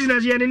moment for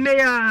business in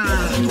there.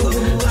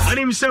 And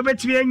himself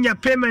bet me in your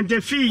payment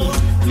a fee.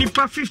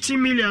 Nipa 50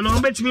 million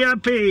or bet me I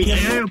pay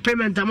a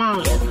payment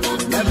amount.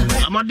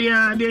 I'm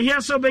they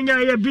hear so many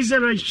a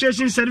business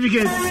registration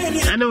certificate.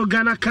 I know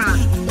Ghana card.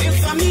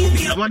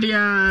 I'm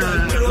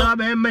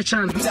the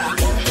merchant.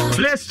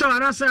 Play Store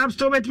and App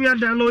Store bet me I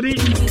download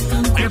it.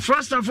 And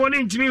first of all,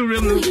 into me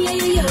remove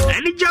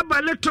any job by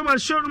little man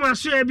show my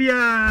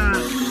Swabia.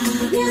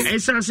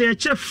 It's a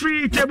chef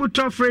free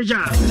tabletop fridge,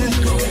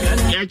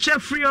 a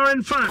chef free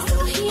orange fan.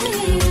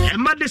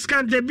 And my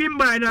discount the beam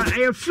by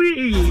the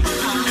free.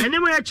 And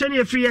then I check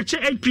free a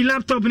 8P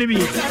laptop, maybe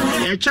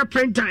a chef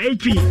printer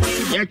 8P,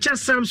 a chef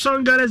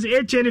Samsung Galaxy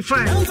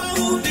 825,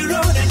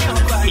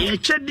 a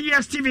chef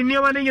DSTV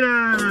near one.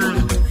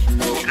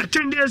 I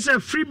think there's a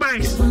free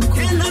buys.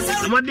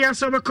 What they are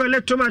so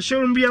collect to my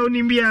showroom be on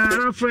India.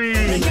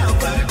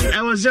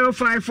 I was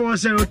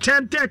 0540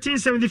 10 13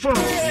 74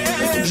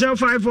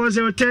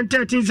 0540 10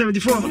 13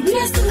 74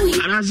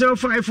 and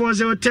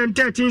 0540 10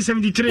 13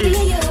 73.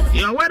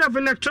 Your word of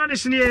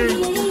electronics near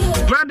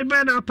brand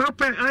banner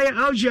Papa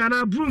Algia and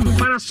a Broom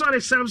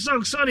Panasonic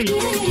Samsung Sony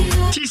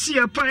TC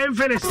Apa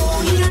Infinix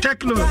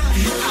Techno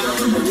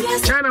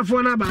China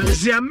phone number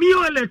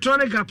Xiaomi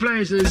electronic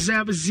appliances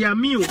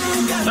Xiaomi.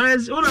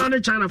 All on the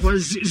China for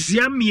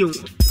Xiaomi.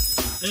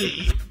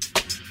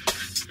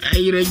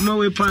 Hey, Regmo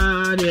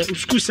Wepa,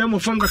 school some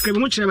of Fonga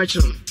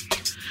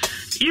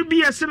Kremucha. You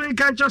be a 7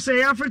 country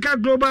say Africa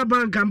Global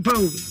Bank and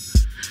Pound.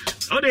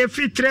 Or they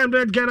fit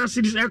 300 Ghana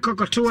cities Eco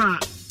Cotua.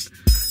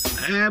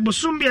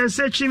 Bosumbi and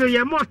Sechino,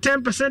 you more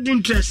 10%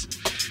 interest.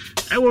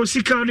 I will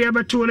see how they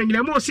are 2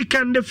 and more sick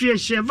and the fear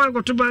share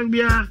Vango to Bank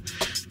Bia.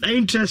 The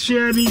interest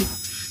share me.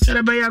 And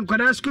I buy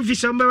a school fee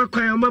somewhere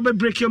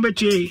break your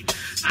battery.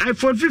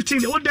 iPhone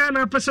 15, all down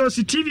up so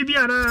TV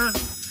Biana.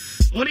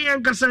 Only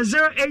Ankasa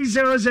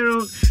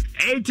 0800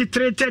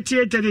 83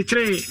 38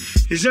 33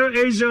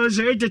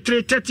 0800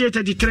 83 38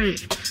 33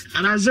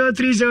 and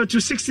 0302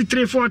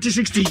 63 40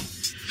 60.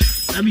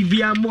 I mean,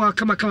 be a more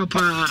come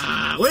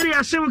pa. Where you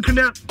are saying,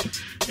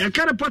 I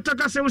can't put a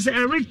custom say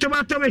Eric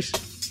Tomatoes.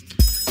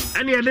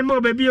 And you had the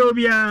more baby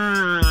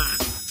obia.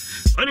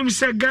 On him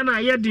said Ghana,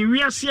 yet the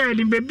real side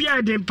in baby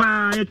I didn't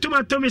pa a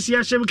tomatoes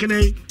yashem can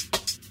I.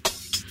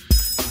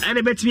 And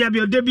I bet me I'll be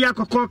a debia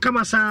coco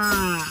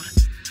camasa.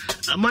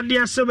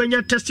 Amadia so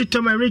many tested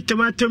to my Rick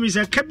tomatoes.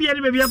 A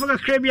cabian baby up a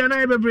crabian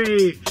I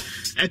baby.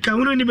 A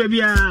kahuni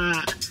baby.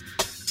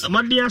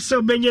 Amadia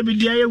so many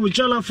bidia with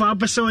jollof for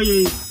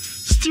apasoye.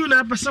 Still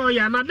na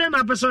apasoya, and then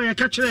apasoya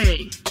catch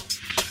ray.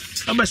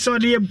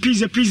 Apasoya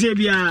pizza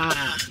bia.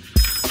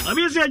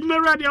 Obviously,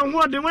 I'm ready on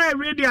what the way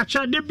radio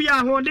chat de bia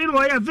who didn't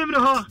why I've been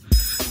her.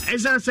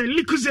 As I said,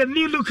 Licuze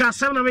new look at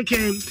some of the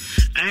came.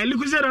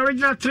 Licuze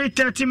original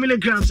 330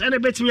 milligrams, and I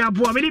bet me a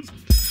boy.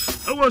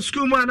 I was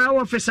school man,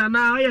 our officer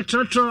now, I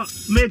trotro,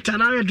 mate,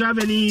 and I drive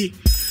any.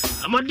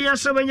 Amadia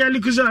so many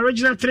Licuze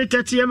original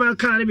 330 ml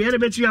can be, and I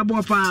bet me a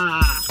boy.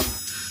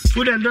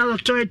 Food and drug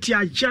authority,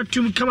 I jet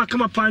to come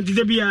upon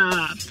the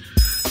bia.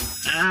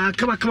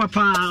 Come up,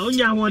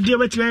 Onya, what dear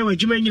with me,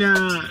 what you mean?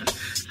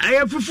 I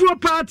have a full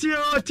party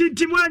or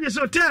Tintimania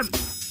so tem.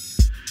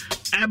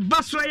 A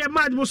busway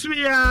mad was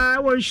me, I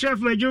was chef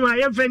my Juma,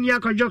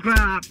 Yako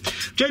Jokra,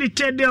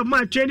 23rd day of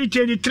March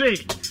 2023.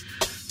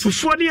 For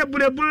 40 years,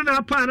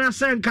 Buddha Pana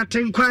San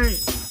Cutting Quay.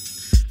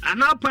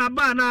 An upper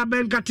banner,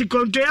 Ben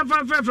Caticon to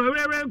ever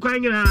from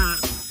crying.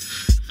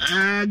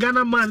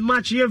 Ghana man,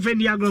 much even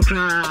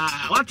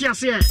Yagokra. What you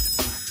say?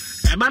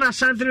 A man of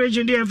Santa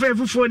region, the very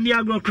for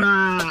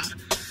Yagokra.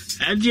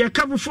 And the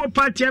couple for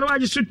party, and I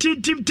just to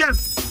Tim Tem.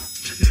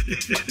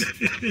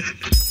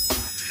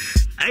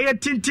 I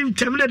had Tim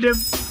Tem, let them.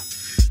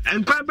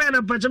 and quite bad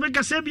of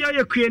Pachameka Sabia,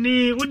 your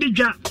queenie,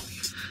 Udija,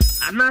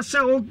 and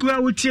Nasa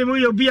Okua with Tim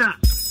Uyobia.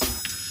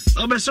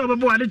 Obesoba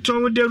boy, the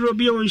tongue with the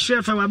Rubio and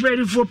chef, and I'm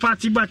ready for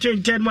party by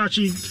 10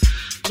 matches.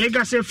 They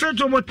got a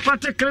fatal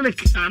Patek Clinic,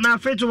 and our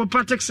fatal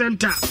Patek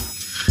Center.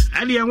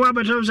 And the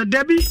Wabba terms of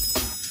Debbie.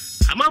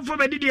 I'm out for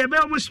my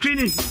DDM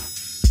screening.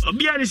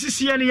 Obia the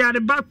CCN had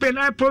the back pain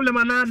eye problem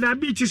and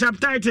diabetes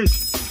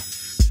hepatitis.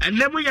 And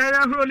then we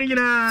are running in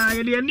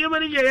the new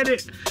money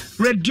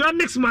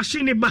radionics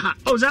machine in Baha.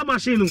 Oh, that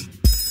machine.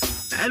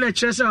 And a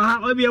chest of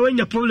how when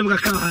your problem.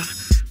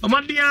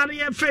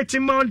 Amandiani fete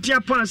Mount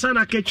Japan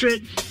Sana Ketre.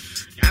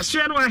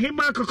 Asiano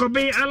Hima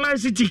Kokobe Airline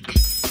City.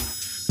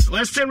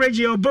 Western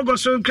Region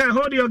Bogoson can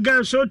hold your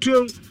gun so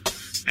too.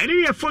 I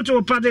need a photo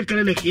of Patek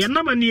Clinic. You're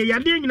not near your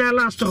ding in our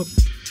last stop.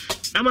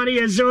 I'm on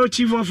here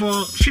 024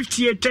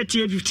 58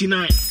 38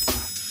 59.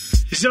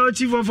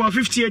 024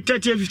 58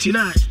 38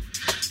 59.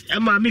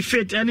 I'm a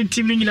fit any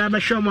team in our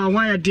show my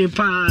wire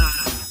depa.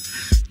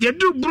 You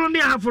do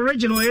Brunei have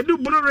original, you do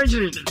Bono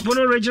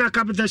regional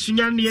capital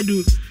Sunyan, you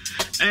do.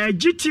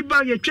 GT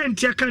bag a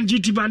 20 account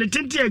GT bag, a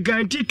 20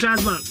 guarantee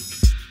transfer.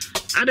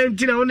 I don't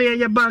think only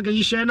your bag and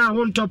you share now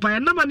on top. I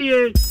number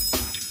near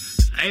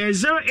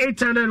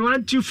 0800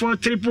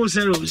 124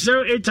 000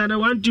 0800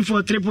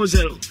 124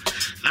 000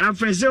 and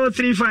after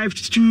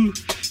 0352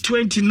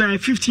 29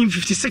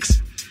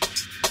 1556.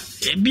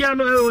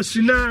 Biano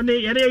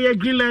Sunane, a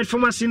green light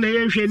from us in the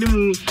area.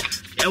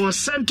 It was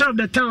center of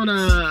the town.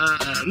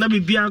 Nabi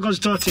Bianco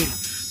starting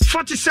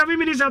 47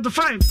 minutes after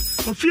 5.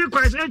 For few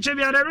quite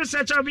HB and the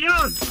research are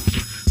beyond.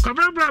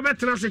 Cobra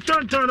better as a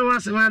ton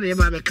was a man,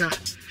 Babeka.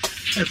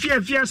 A fear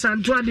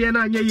Santuan,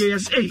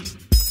 yes,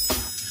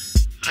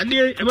 I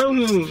dear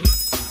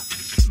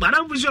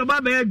Madame was your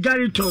Baba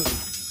Garrito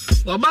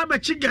or Baba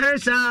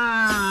Chickens.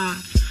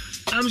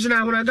 I'm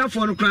saying when I got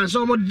for the cross,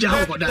 so much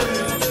Jehovah.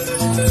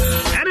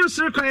 And you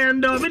say,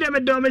 and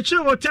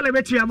Domicho will tell me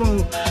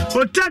about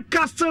Hotel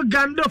Castle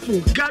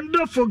Gandolfo.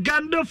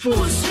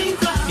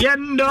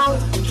 Yendo.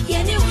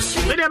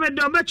 Madame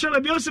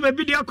Domicho, you also a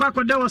video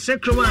crocodile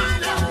secret.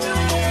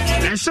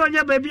 And so,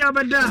 your baby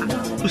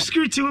Abada,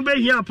 security will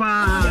be here.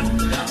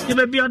 You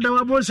may be on the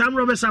Wabos and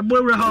Roberts at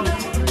Burra.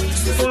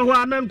 Oh,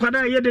 one on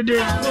Quada yesterday,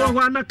 oh,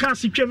 one a car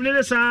security,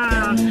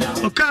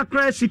 or car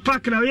crazy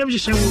park now. Your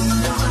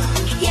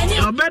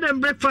bed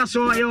and breakfast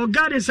or your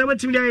garden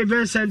 17 day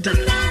event center.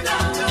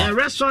 A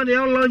restaurant,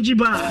 your lounge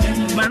bar,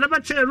 but never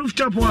tell a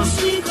rooftop one.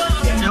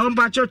 And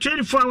about your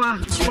 24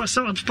 hours for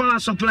some power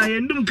supply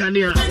and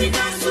Dumkania.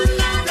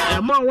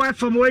 And more wife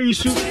from where you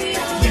shoot.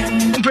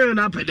 Paying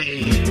up a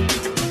day.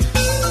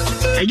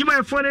 And you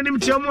might find him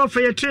to more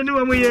for your training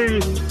when we.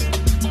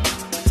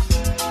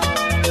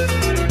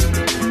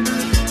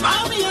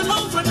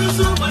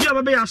 You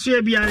will be a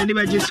swear behind the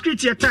image.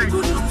 Screech your time.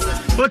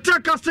 Hotel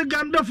Castle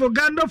Gandolfo.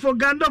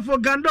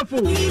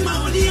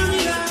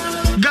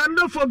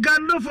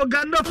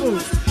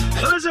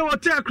 There's a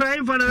hotel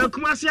crying for the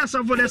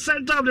Kumasi for the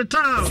center of the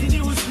town.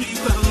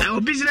 Our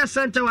business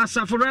center was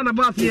for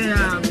roundabout here.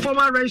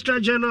 Former Registrar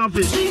General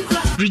Office,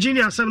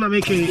 Virginia Assembly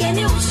making.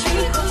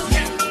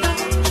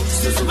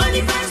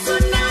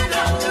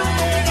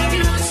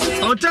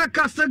 Hotel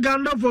Castle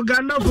Gandolfo.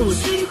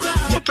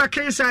 Upper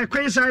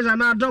queen size, and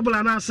now double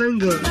and now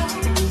single.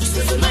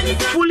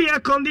 Fully air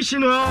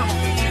conditioned.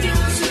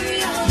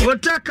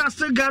 Hotel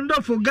Castle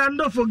Gandolfo.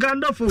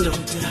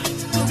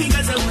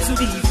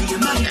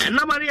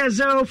 Number is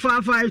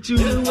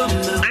 0552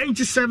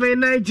 97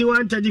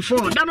 91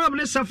 34. That one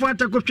is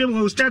Safata Coaching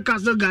Hotel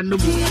Castle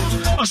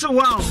Gandolfo. Also,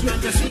 wow.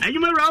 And you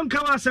may round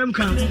cover some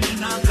car.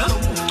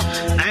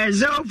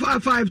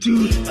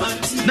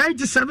 0552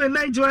 97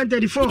 91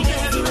 34. And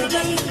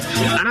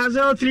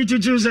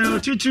 0322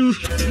 22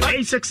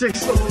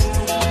 866.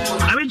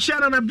 I mean,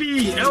 Shannon a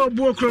B, oh,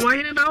 Buokro. I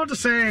didn't know what to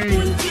say.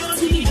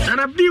 And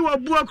a B will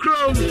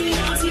Buokro.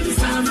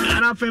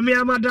 And I feel me,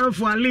 I'm a down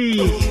for Ali.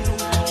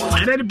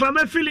 And then the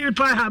Pama feeling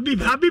pie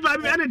Habib,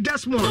 and a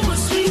Desmond.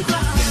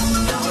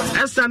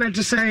 That's not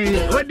to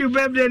say, what do you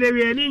baby and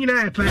every and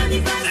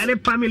a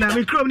Pamela,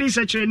 we crowd needs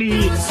a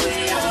trainee.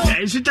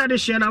 And she told the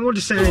Shan, I want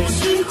to say,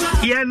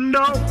 yeah,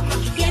 no.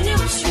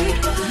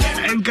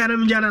 And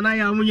Karam Jan and I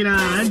am,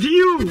 and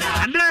you,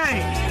 and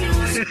I.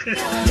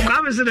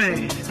 Promise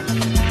today.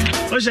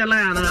 What's your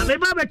line? They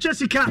Baba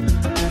Jessica.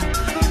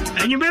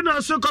 And you may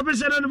not so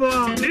compensate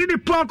anymore. Need the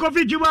pork of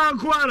it, you are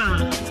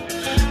Kuana.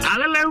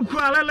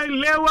 Alala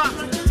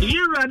Lewa.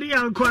 You ready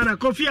and Kuana.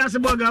 Coffee as a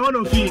burger on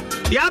of you.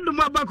 You have the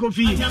Maba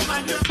coffee.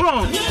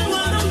 Poor.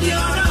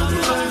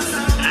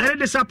 And a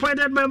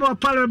disappointed member of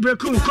Parliament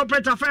Breku,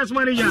 corporate affairs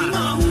manager.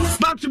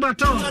 Back to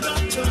Baton.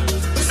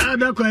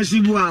 And a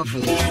question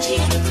Buafu.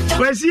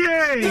 Where's he?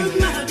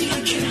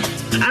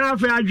 And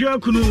after a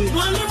joke.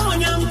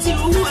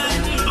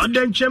 And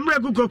then Chemre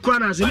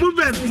Kukwana, move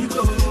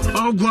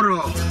oh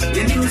Goro.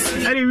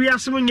 And we are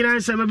swimming in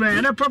Sababe,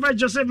 and a prophet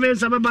Joseph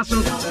Mens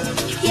Ababaso.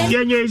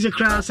 Yanya is a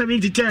crowd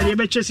 7010,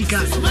 Yaba Jessica.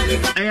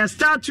 I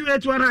start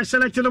 281, I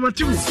selected number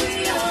 2.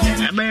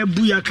 I may a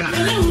Buyaka.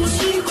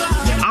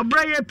 A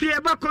Abraya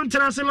Pierre back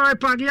contrast Loy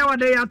Park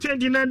Yawade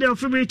 29th day of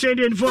February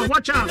 2024.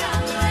 Watch out.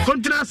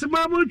 Contrast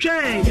Mamu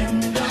Chain.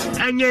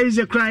 And here is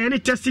a cry. Any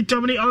tested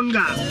Tommy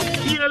Onga.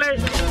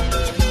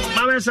 Yele.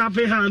 Mama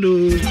Sapi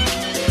Hanu.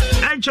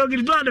 And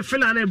Choggy blood the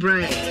fill on a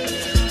brain.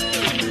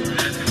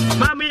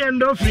 Mammy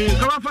and Doffy.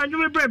 Come on, find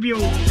you a brevio.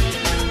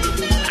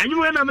 And you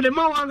went up the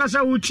more Angasa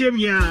who team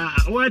ya.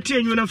 What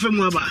team you know from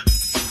Waba?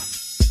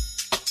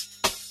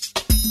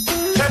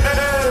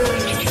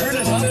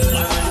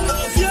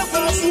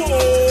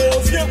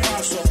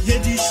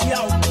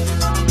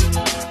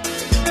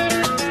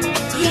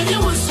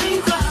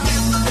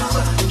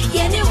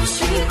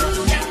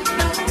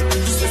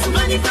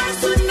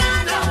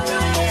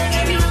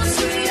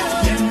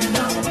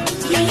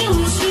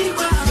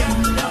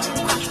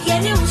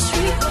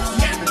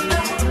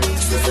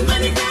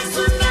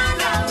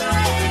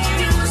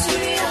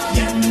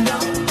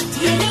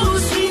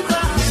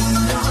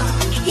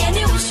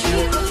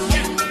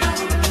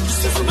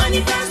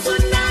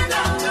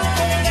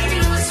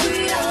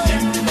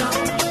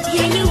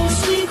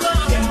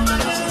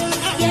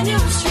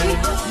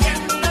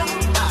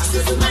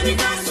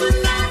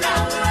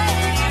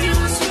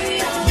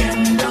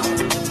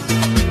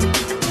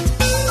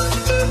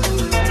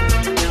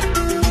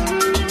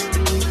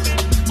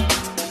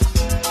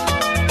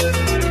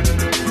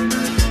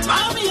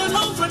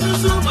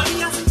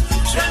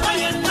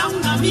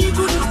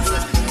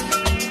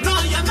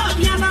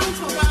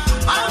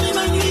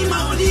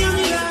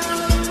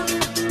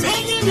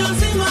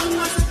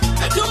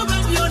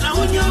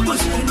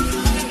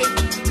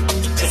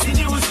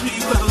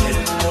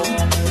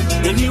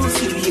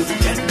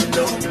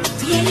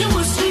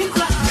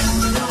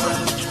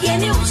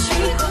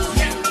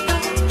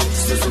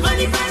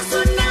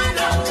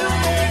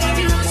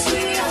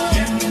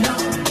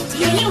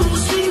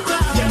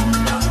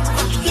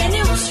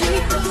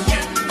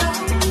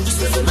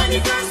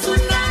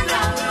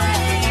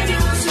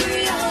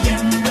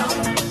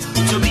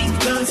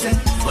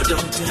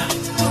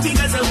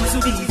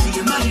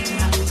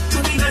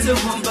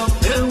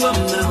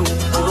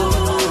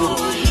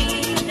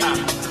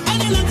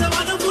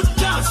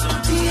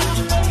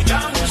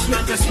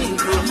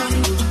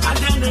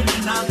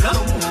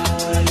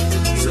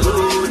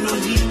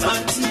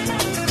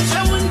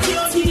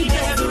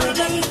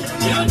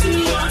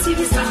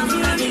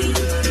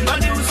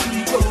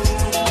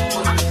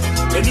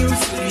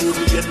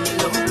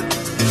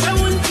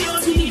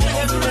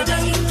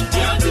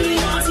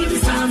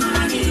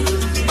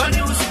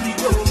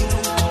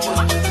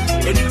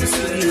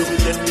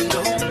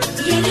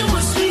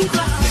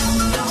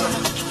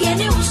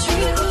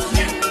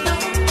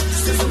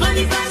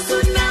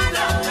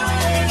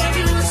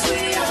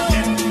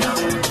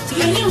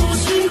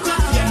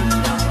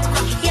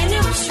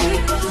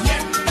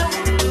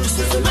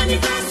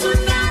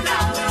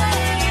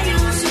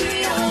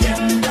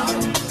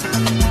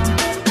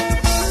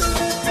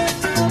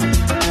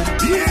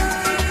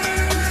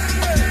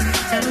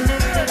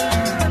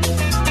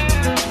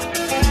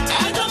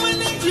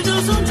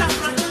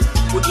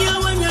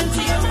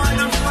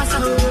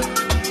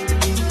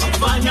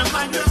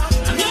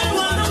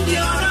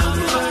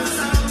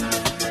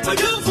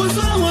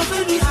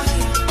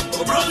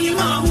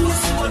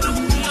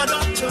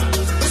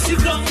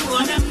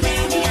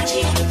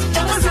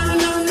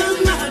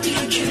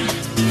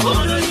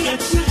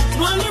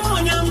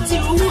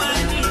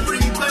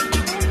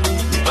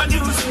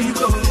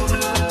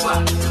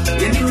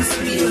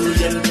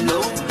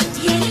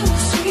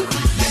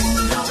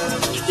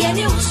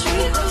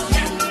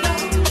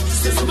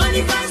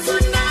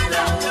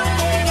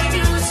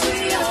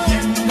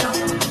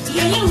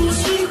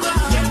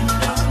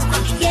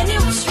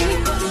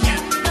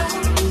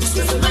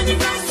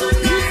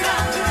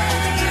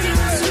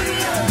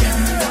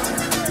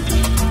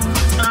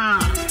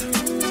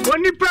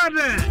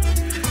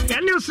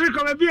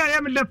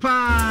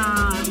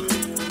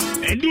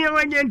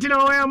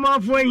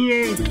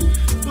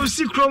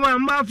 Usikroma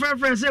mba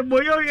frefrese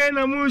boyoyo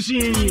na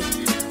mushi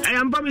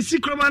ayamba mi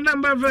sikroma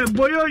namba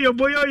boyoyo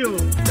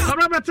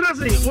ababa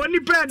trase woni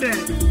pede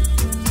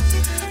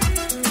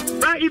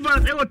right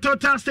Ivan ewo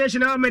total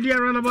station our media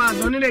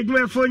runabout oni le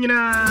djuma fo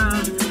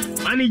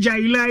nyina manager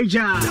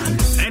Elijah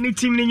any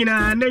team ni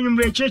nyina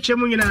nanyumre cheche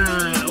mu nyina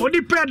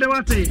odi pede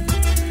wate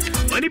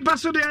oni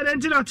baso de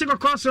identity otiko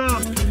koso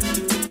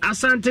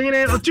asante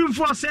nyine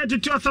otumfo se to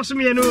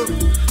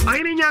 2000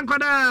 ayini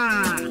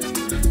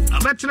nyankwada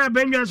Betna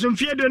Benjamin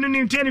Sumfie do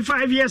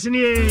 25 years ni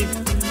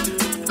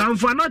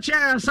Kamfo no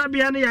chair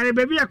Sabia ne yare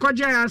baby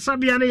akoja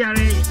Sabia ne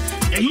yare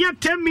here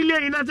 10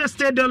 million United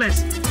States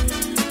dollars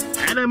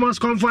and I must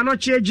comfort no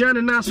chair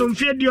Jan na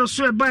Sumfie dio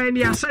so buy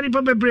ni asari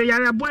bebre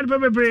yare aboa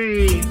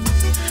bebre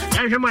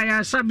ehwema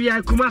ya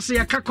Sabia Kumasi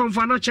ya ka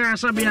comfort no chair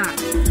Sabia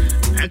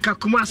ka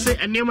Kumasi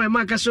enema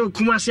maka so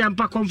Kumasi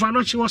ampa comfort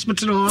no chair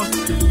hospital ho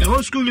the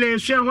whole school le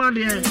sua ho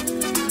de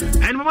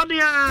and mama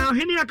ya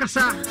hini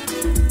akasa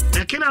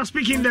the Kena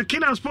speaking, the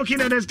Kena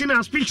spoken, and the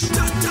Kena speaks.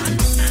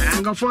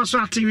 And go for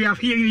so we have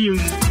hearing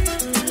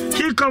him.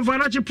 He come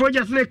for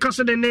project they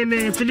cost the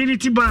name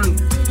Fidelity Bank.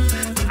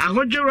 I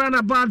Ahojo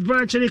Runabout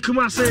branch in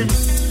Kumase.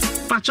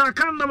 Pacha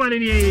can no man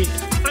in ye.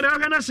 But I'm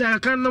gonna say I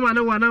can't no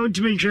man one out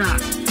to me.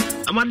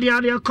 I'm at the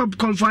area cup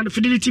confirmed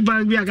Fidelity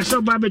Bank. We are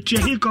so bad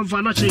to he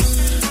confirmed.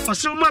 Or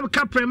so my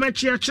capre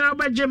match here. Child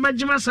by Jim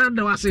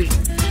Sandawasi.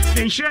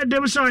 And share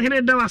them so I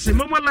hear Dawasi.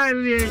 Mama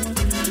line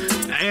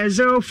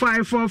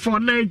 0544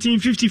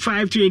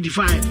 1955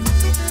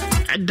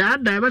 25. And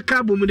that diver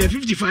carbon with a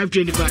 55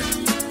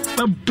 25.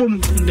 A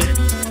boom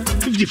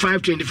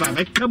 55 25.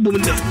 A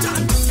carbon there.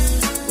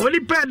 Only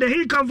paid the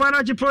he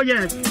confirmed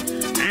project.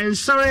 And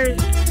sorry,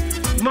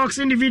 Mox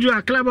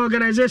individual club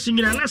organization,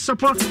 let's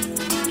support.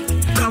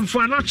 Come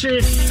for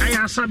noche, I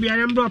am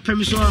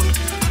dropping so.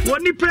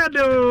 What the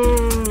pedo?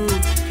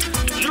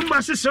 You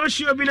must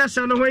social be less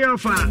on the way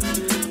off.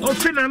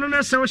 Often, I don't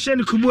know social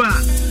Kubua.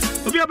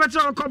 We are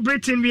better call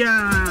Britain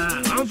via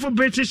for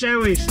British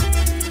Airways.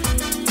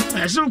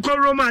 I saw call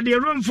Roma, the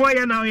room for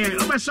you now.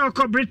 I saw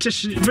call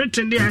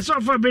Britain there. I saw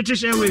for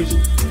British Airways.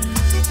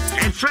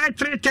 And fly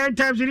 3-10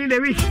 times in a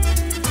week.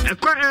 A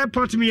quiet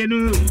airport, me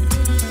and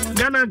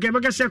Ghana,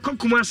 Gabagasa,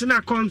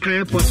 Kokumasina, Concre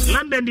Airport,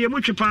 London, the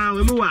Muchipa,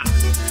 Mua,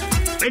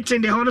 it's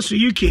in the Honors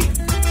UK.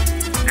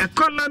 I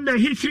call London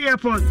Heathrow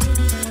Airport,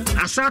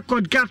 I saw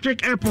called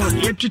Gatwick Airport,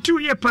 yet to 2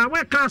 year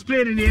power class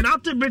plane in the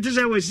after British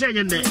Airways,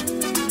 saying there.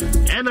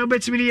 And I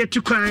bet me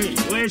to cry,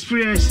 where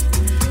experience,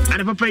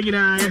 and a papa,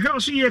 I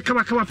house here, come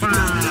up.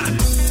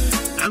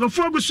 I go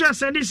focus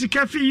us and this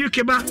cafe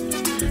UK ba.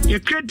 Your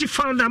creative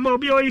fund, I'm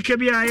mobile, you can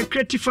be a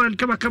creative fund,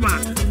 come on.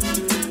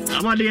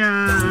 I'm on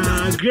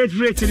the great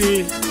rate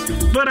today.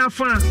 But I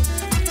found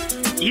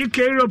UK,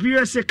 Europe,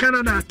 USA,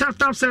 Canada,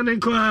 top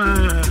sending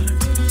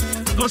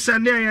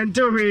Oceania and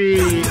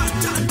Tory.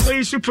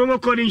 We should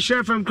promote code in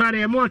share from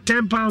Claudia, more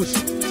 £10,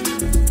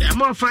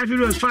 more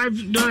 €5,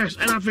 $5,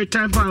 and after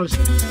 £10.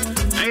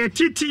 I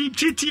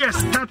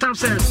TTS, top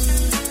send.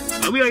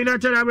 We are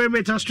United Arab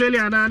Emirates,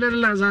 Australia, and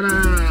Netherlands, and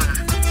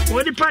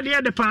what the party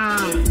at the power.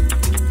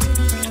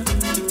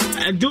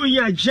 And do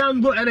your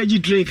Django energy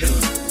drink.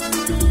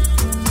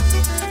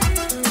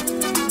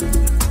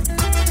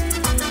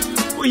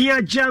 We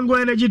hear Django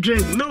energy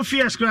drink, no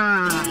fear,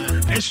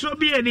 it's so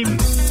be any.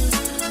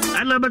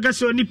 And I'm a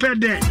so nipped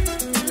there.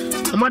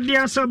 I'm at the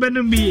answer,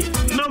 Benumbi,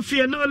 no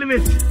fear, no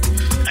limit.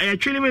 I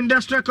actually mean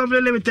Industrial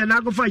Company Limited. I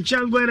go for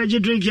Django energy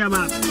drink,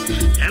 Yama.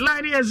 And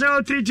line here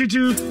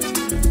 0322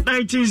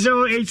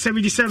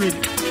 190877.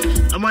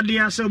 I'm at the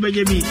answer,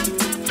 Benjamin.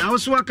 I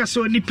also work as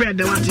so nipped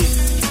there, what it.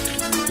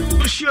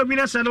 Sure, be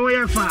us and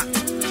away far.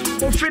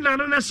 Often I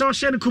don't know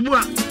social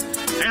Kubua.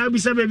 I'll be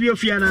some baby of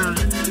Fiana.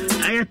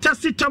 I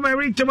tested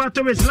turmeric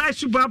tomato with light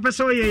super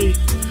pesoye.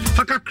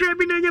 Faka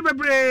crabby in your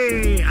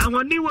baby. I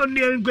want new one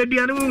near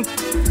Guadiano.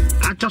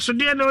 I tossed a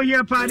dear no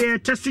year party.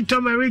 Tested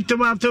turmeric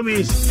tomato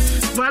with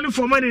value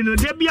for money. No,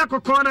 there be a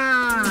corner.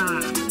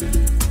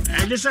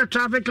 And this a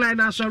traffic line.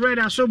 I saw red,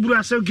 I saw blue,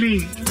 I saw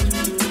green.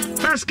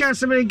 First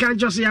cast, I can't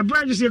just see a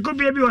branch. You could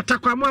be able to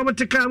take a moment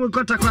to come with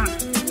Kotakwa.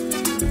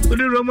 With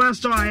the romance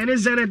store, and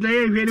it's that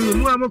they are very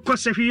more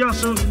cost if you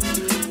also.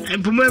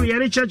 And for me,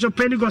 any church of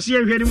Pentecost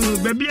here, very more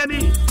baby.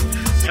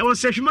 I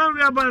was a human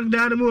bank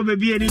down the move,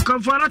 baby, and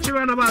come for not to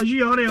run about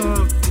you or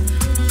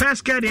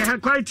first care, they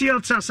had quality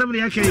of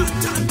somebody. Okay,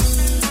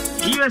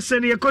 US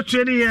and your coach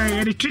and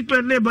the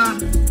treatment neighbor.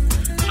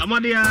 I'm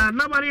on the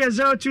number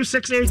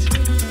 0268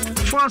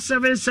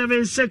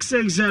 477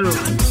 660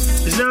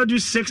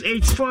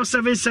 0268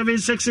 477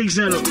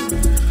 660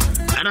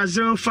 and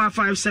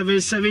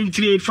 0557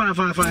 738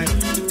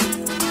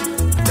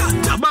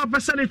 about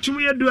person to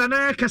me do an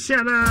air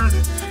Cassiana.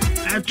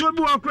 I told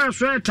you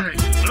across right time.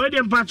 Already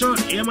in patron,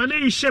 your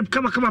money shape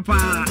come up.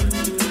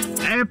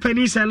 Air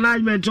penis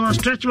enlargement or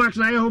stretch marks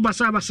na your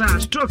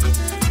basa stroke.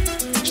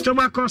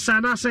 Stomach cancer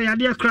and say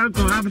idea crank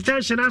or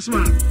hypertension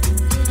asthma.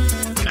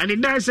 And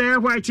it dies air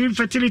white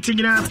infertility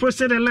in a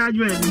prostate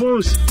enlargement,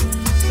 bones.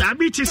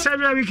 Diabetes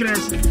severe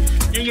weakness.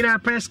 In a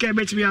pest care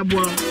bet me a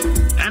boy.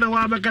 And a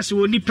while because you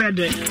will depend.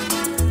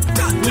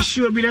 Wish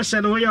you be less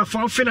than way of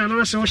fin and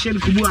also ocean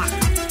Kubua.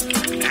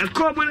 And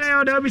come with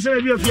the office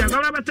of your fear.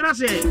 Come up to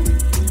us.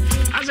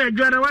 As I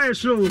drive away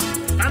slow.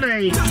 And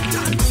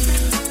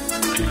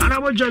I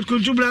want George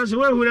Kuntublas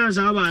away who knows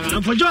how about.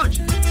 And for George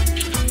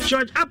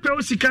up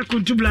to Sika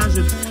Kuntublas.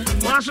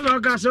 Once on our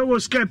gas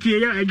was scared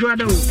here. I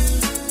drive away.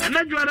 And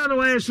then drive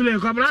away slow.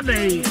 Come on,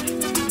 day.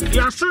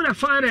 You are so the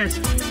finest.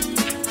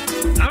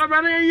 I'm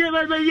running here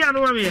by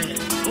Yanway.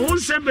 Oh,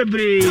 Sembe.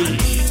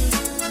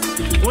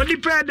 What the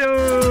pedo?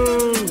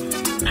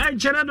 And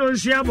Chanado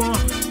Siamo.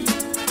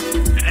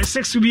 And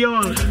sex to be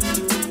all.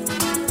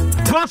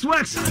 Cross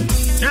works.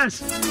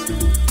 Yes.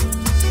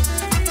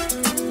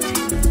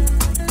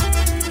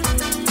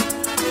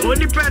 What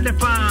the pedo?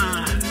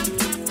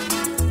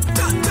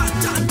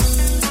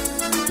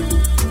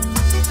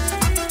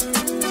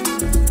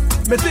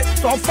 Mete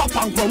so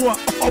papa nkono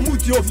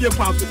omuti ofie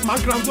kwaso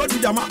makranzo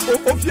dijama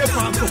ofie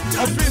kwaso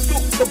ofinso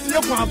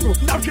ofie kwaso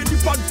na hwedi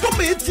pa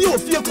dometi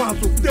ofie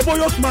kwaso the boy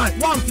of mine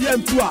 1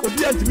 pm 2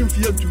 obi antimi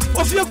fie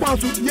 2 ofie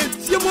kwaso ye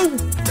tiemo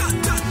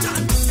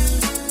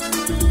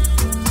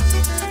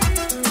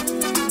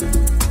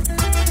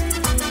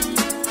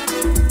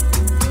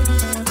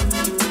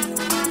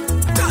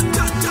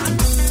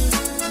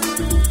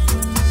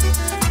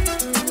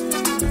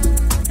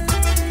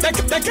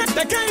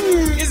The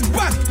king is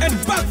back and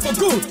back for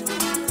good.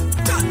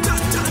 Turn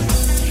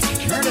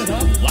it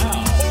up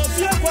loud.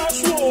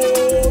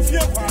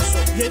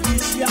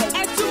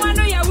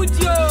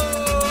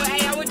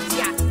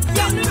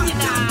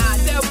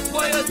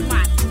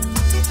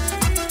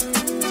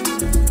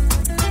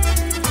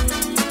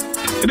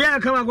 There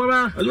come on,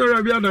 Baba.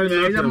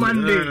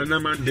 Monday.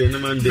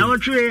 Now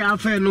tree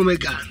affair no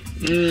mega.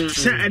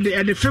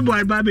 At the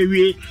February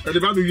baby, at the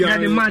baby,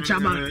 the match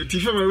about.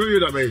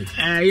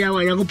 Yeah,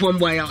 when you go pon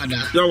boy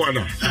yawada.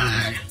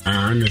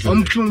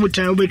 True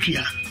time with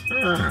you.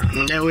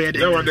 There we are.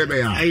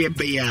 I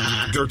be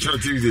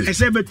I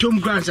said, but Tom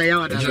Grants, I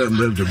yawada.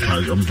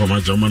 I'm for my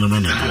German.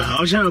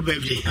 I'll show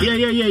baby.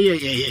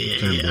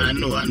 Yeah. I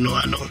know.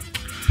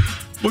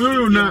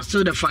 Well, not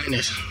so the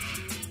finest.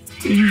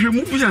 You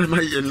move on my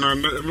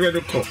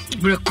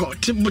record,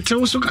 but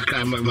also a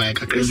crime. My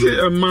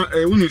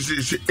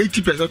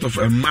 80% of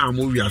a man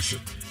movie.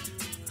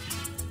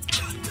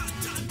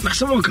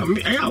 Someone come,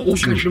 I have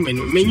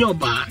countrymen, many of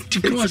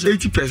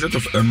 80%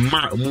 of a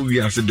man movie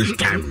at this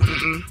time.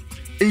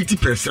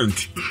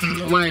 80%.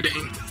 Why then?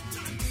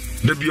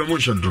 The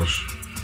Biomotion draws.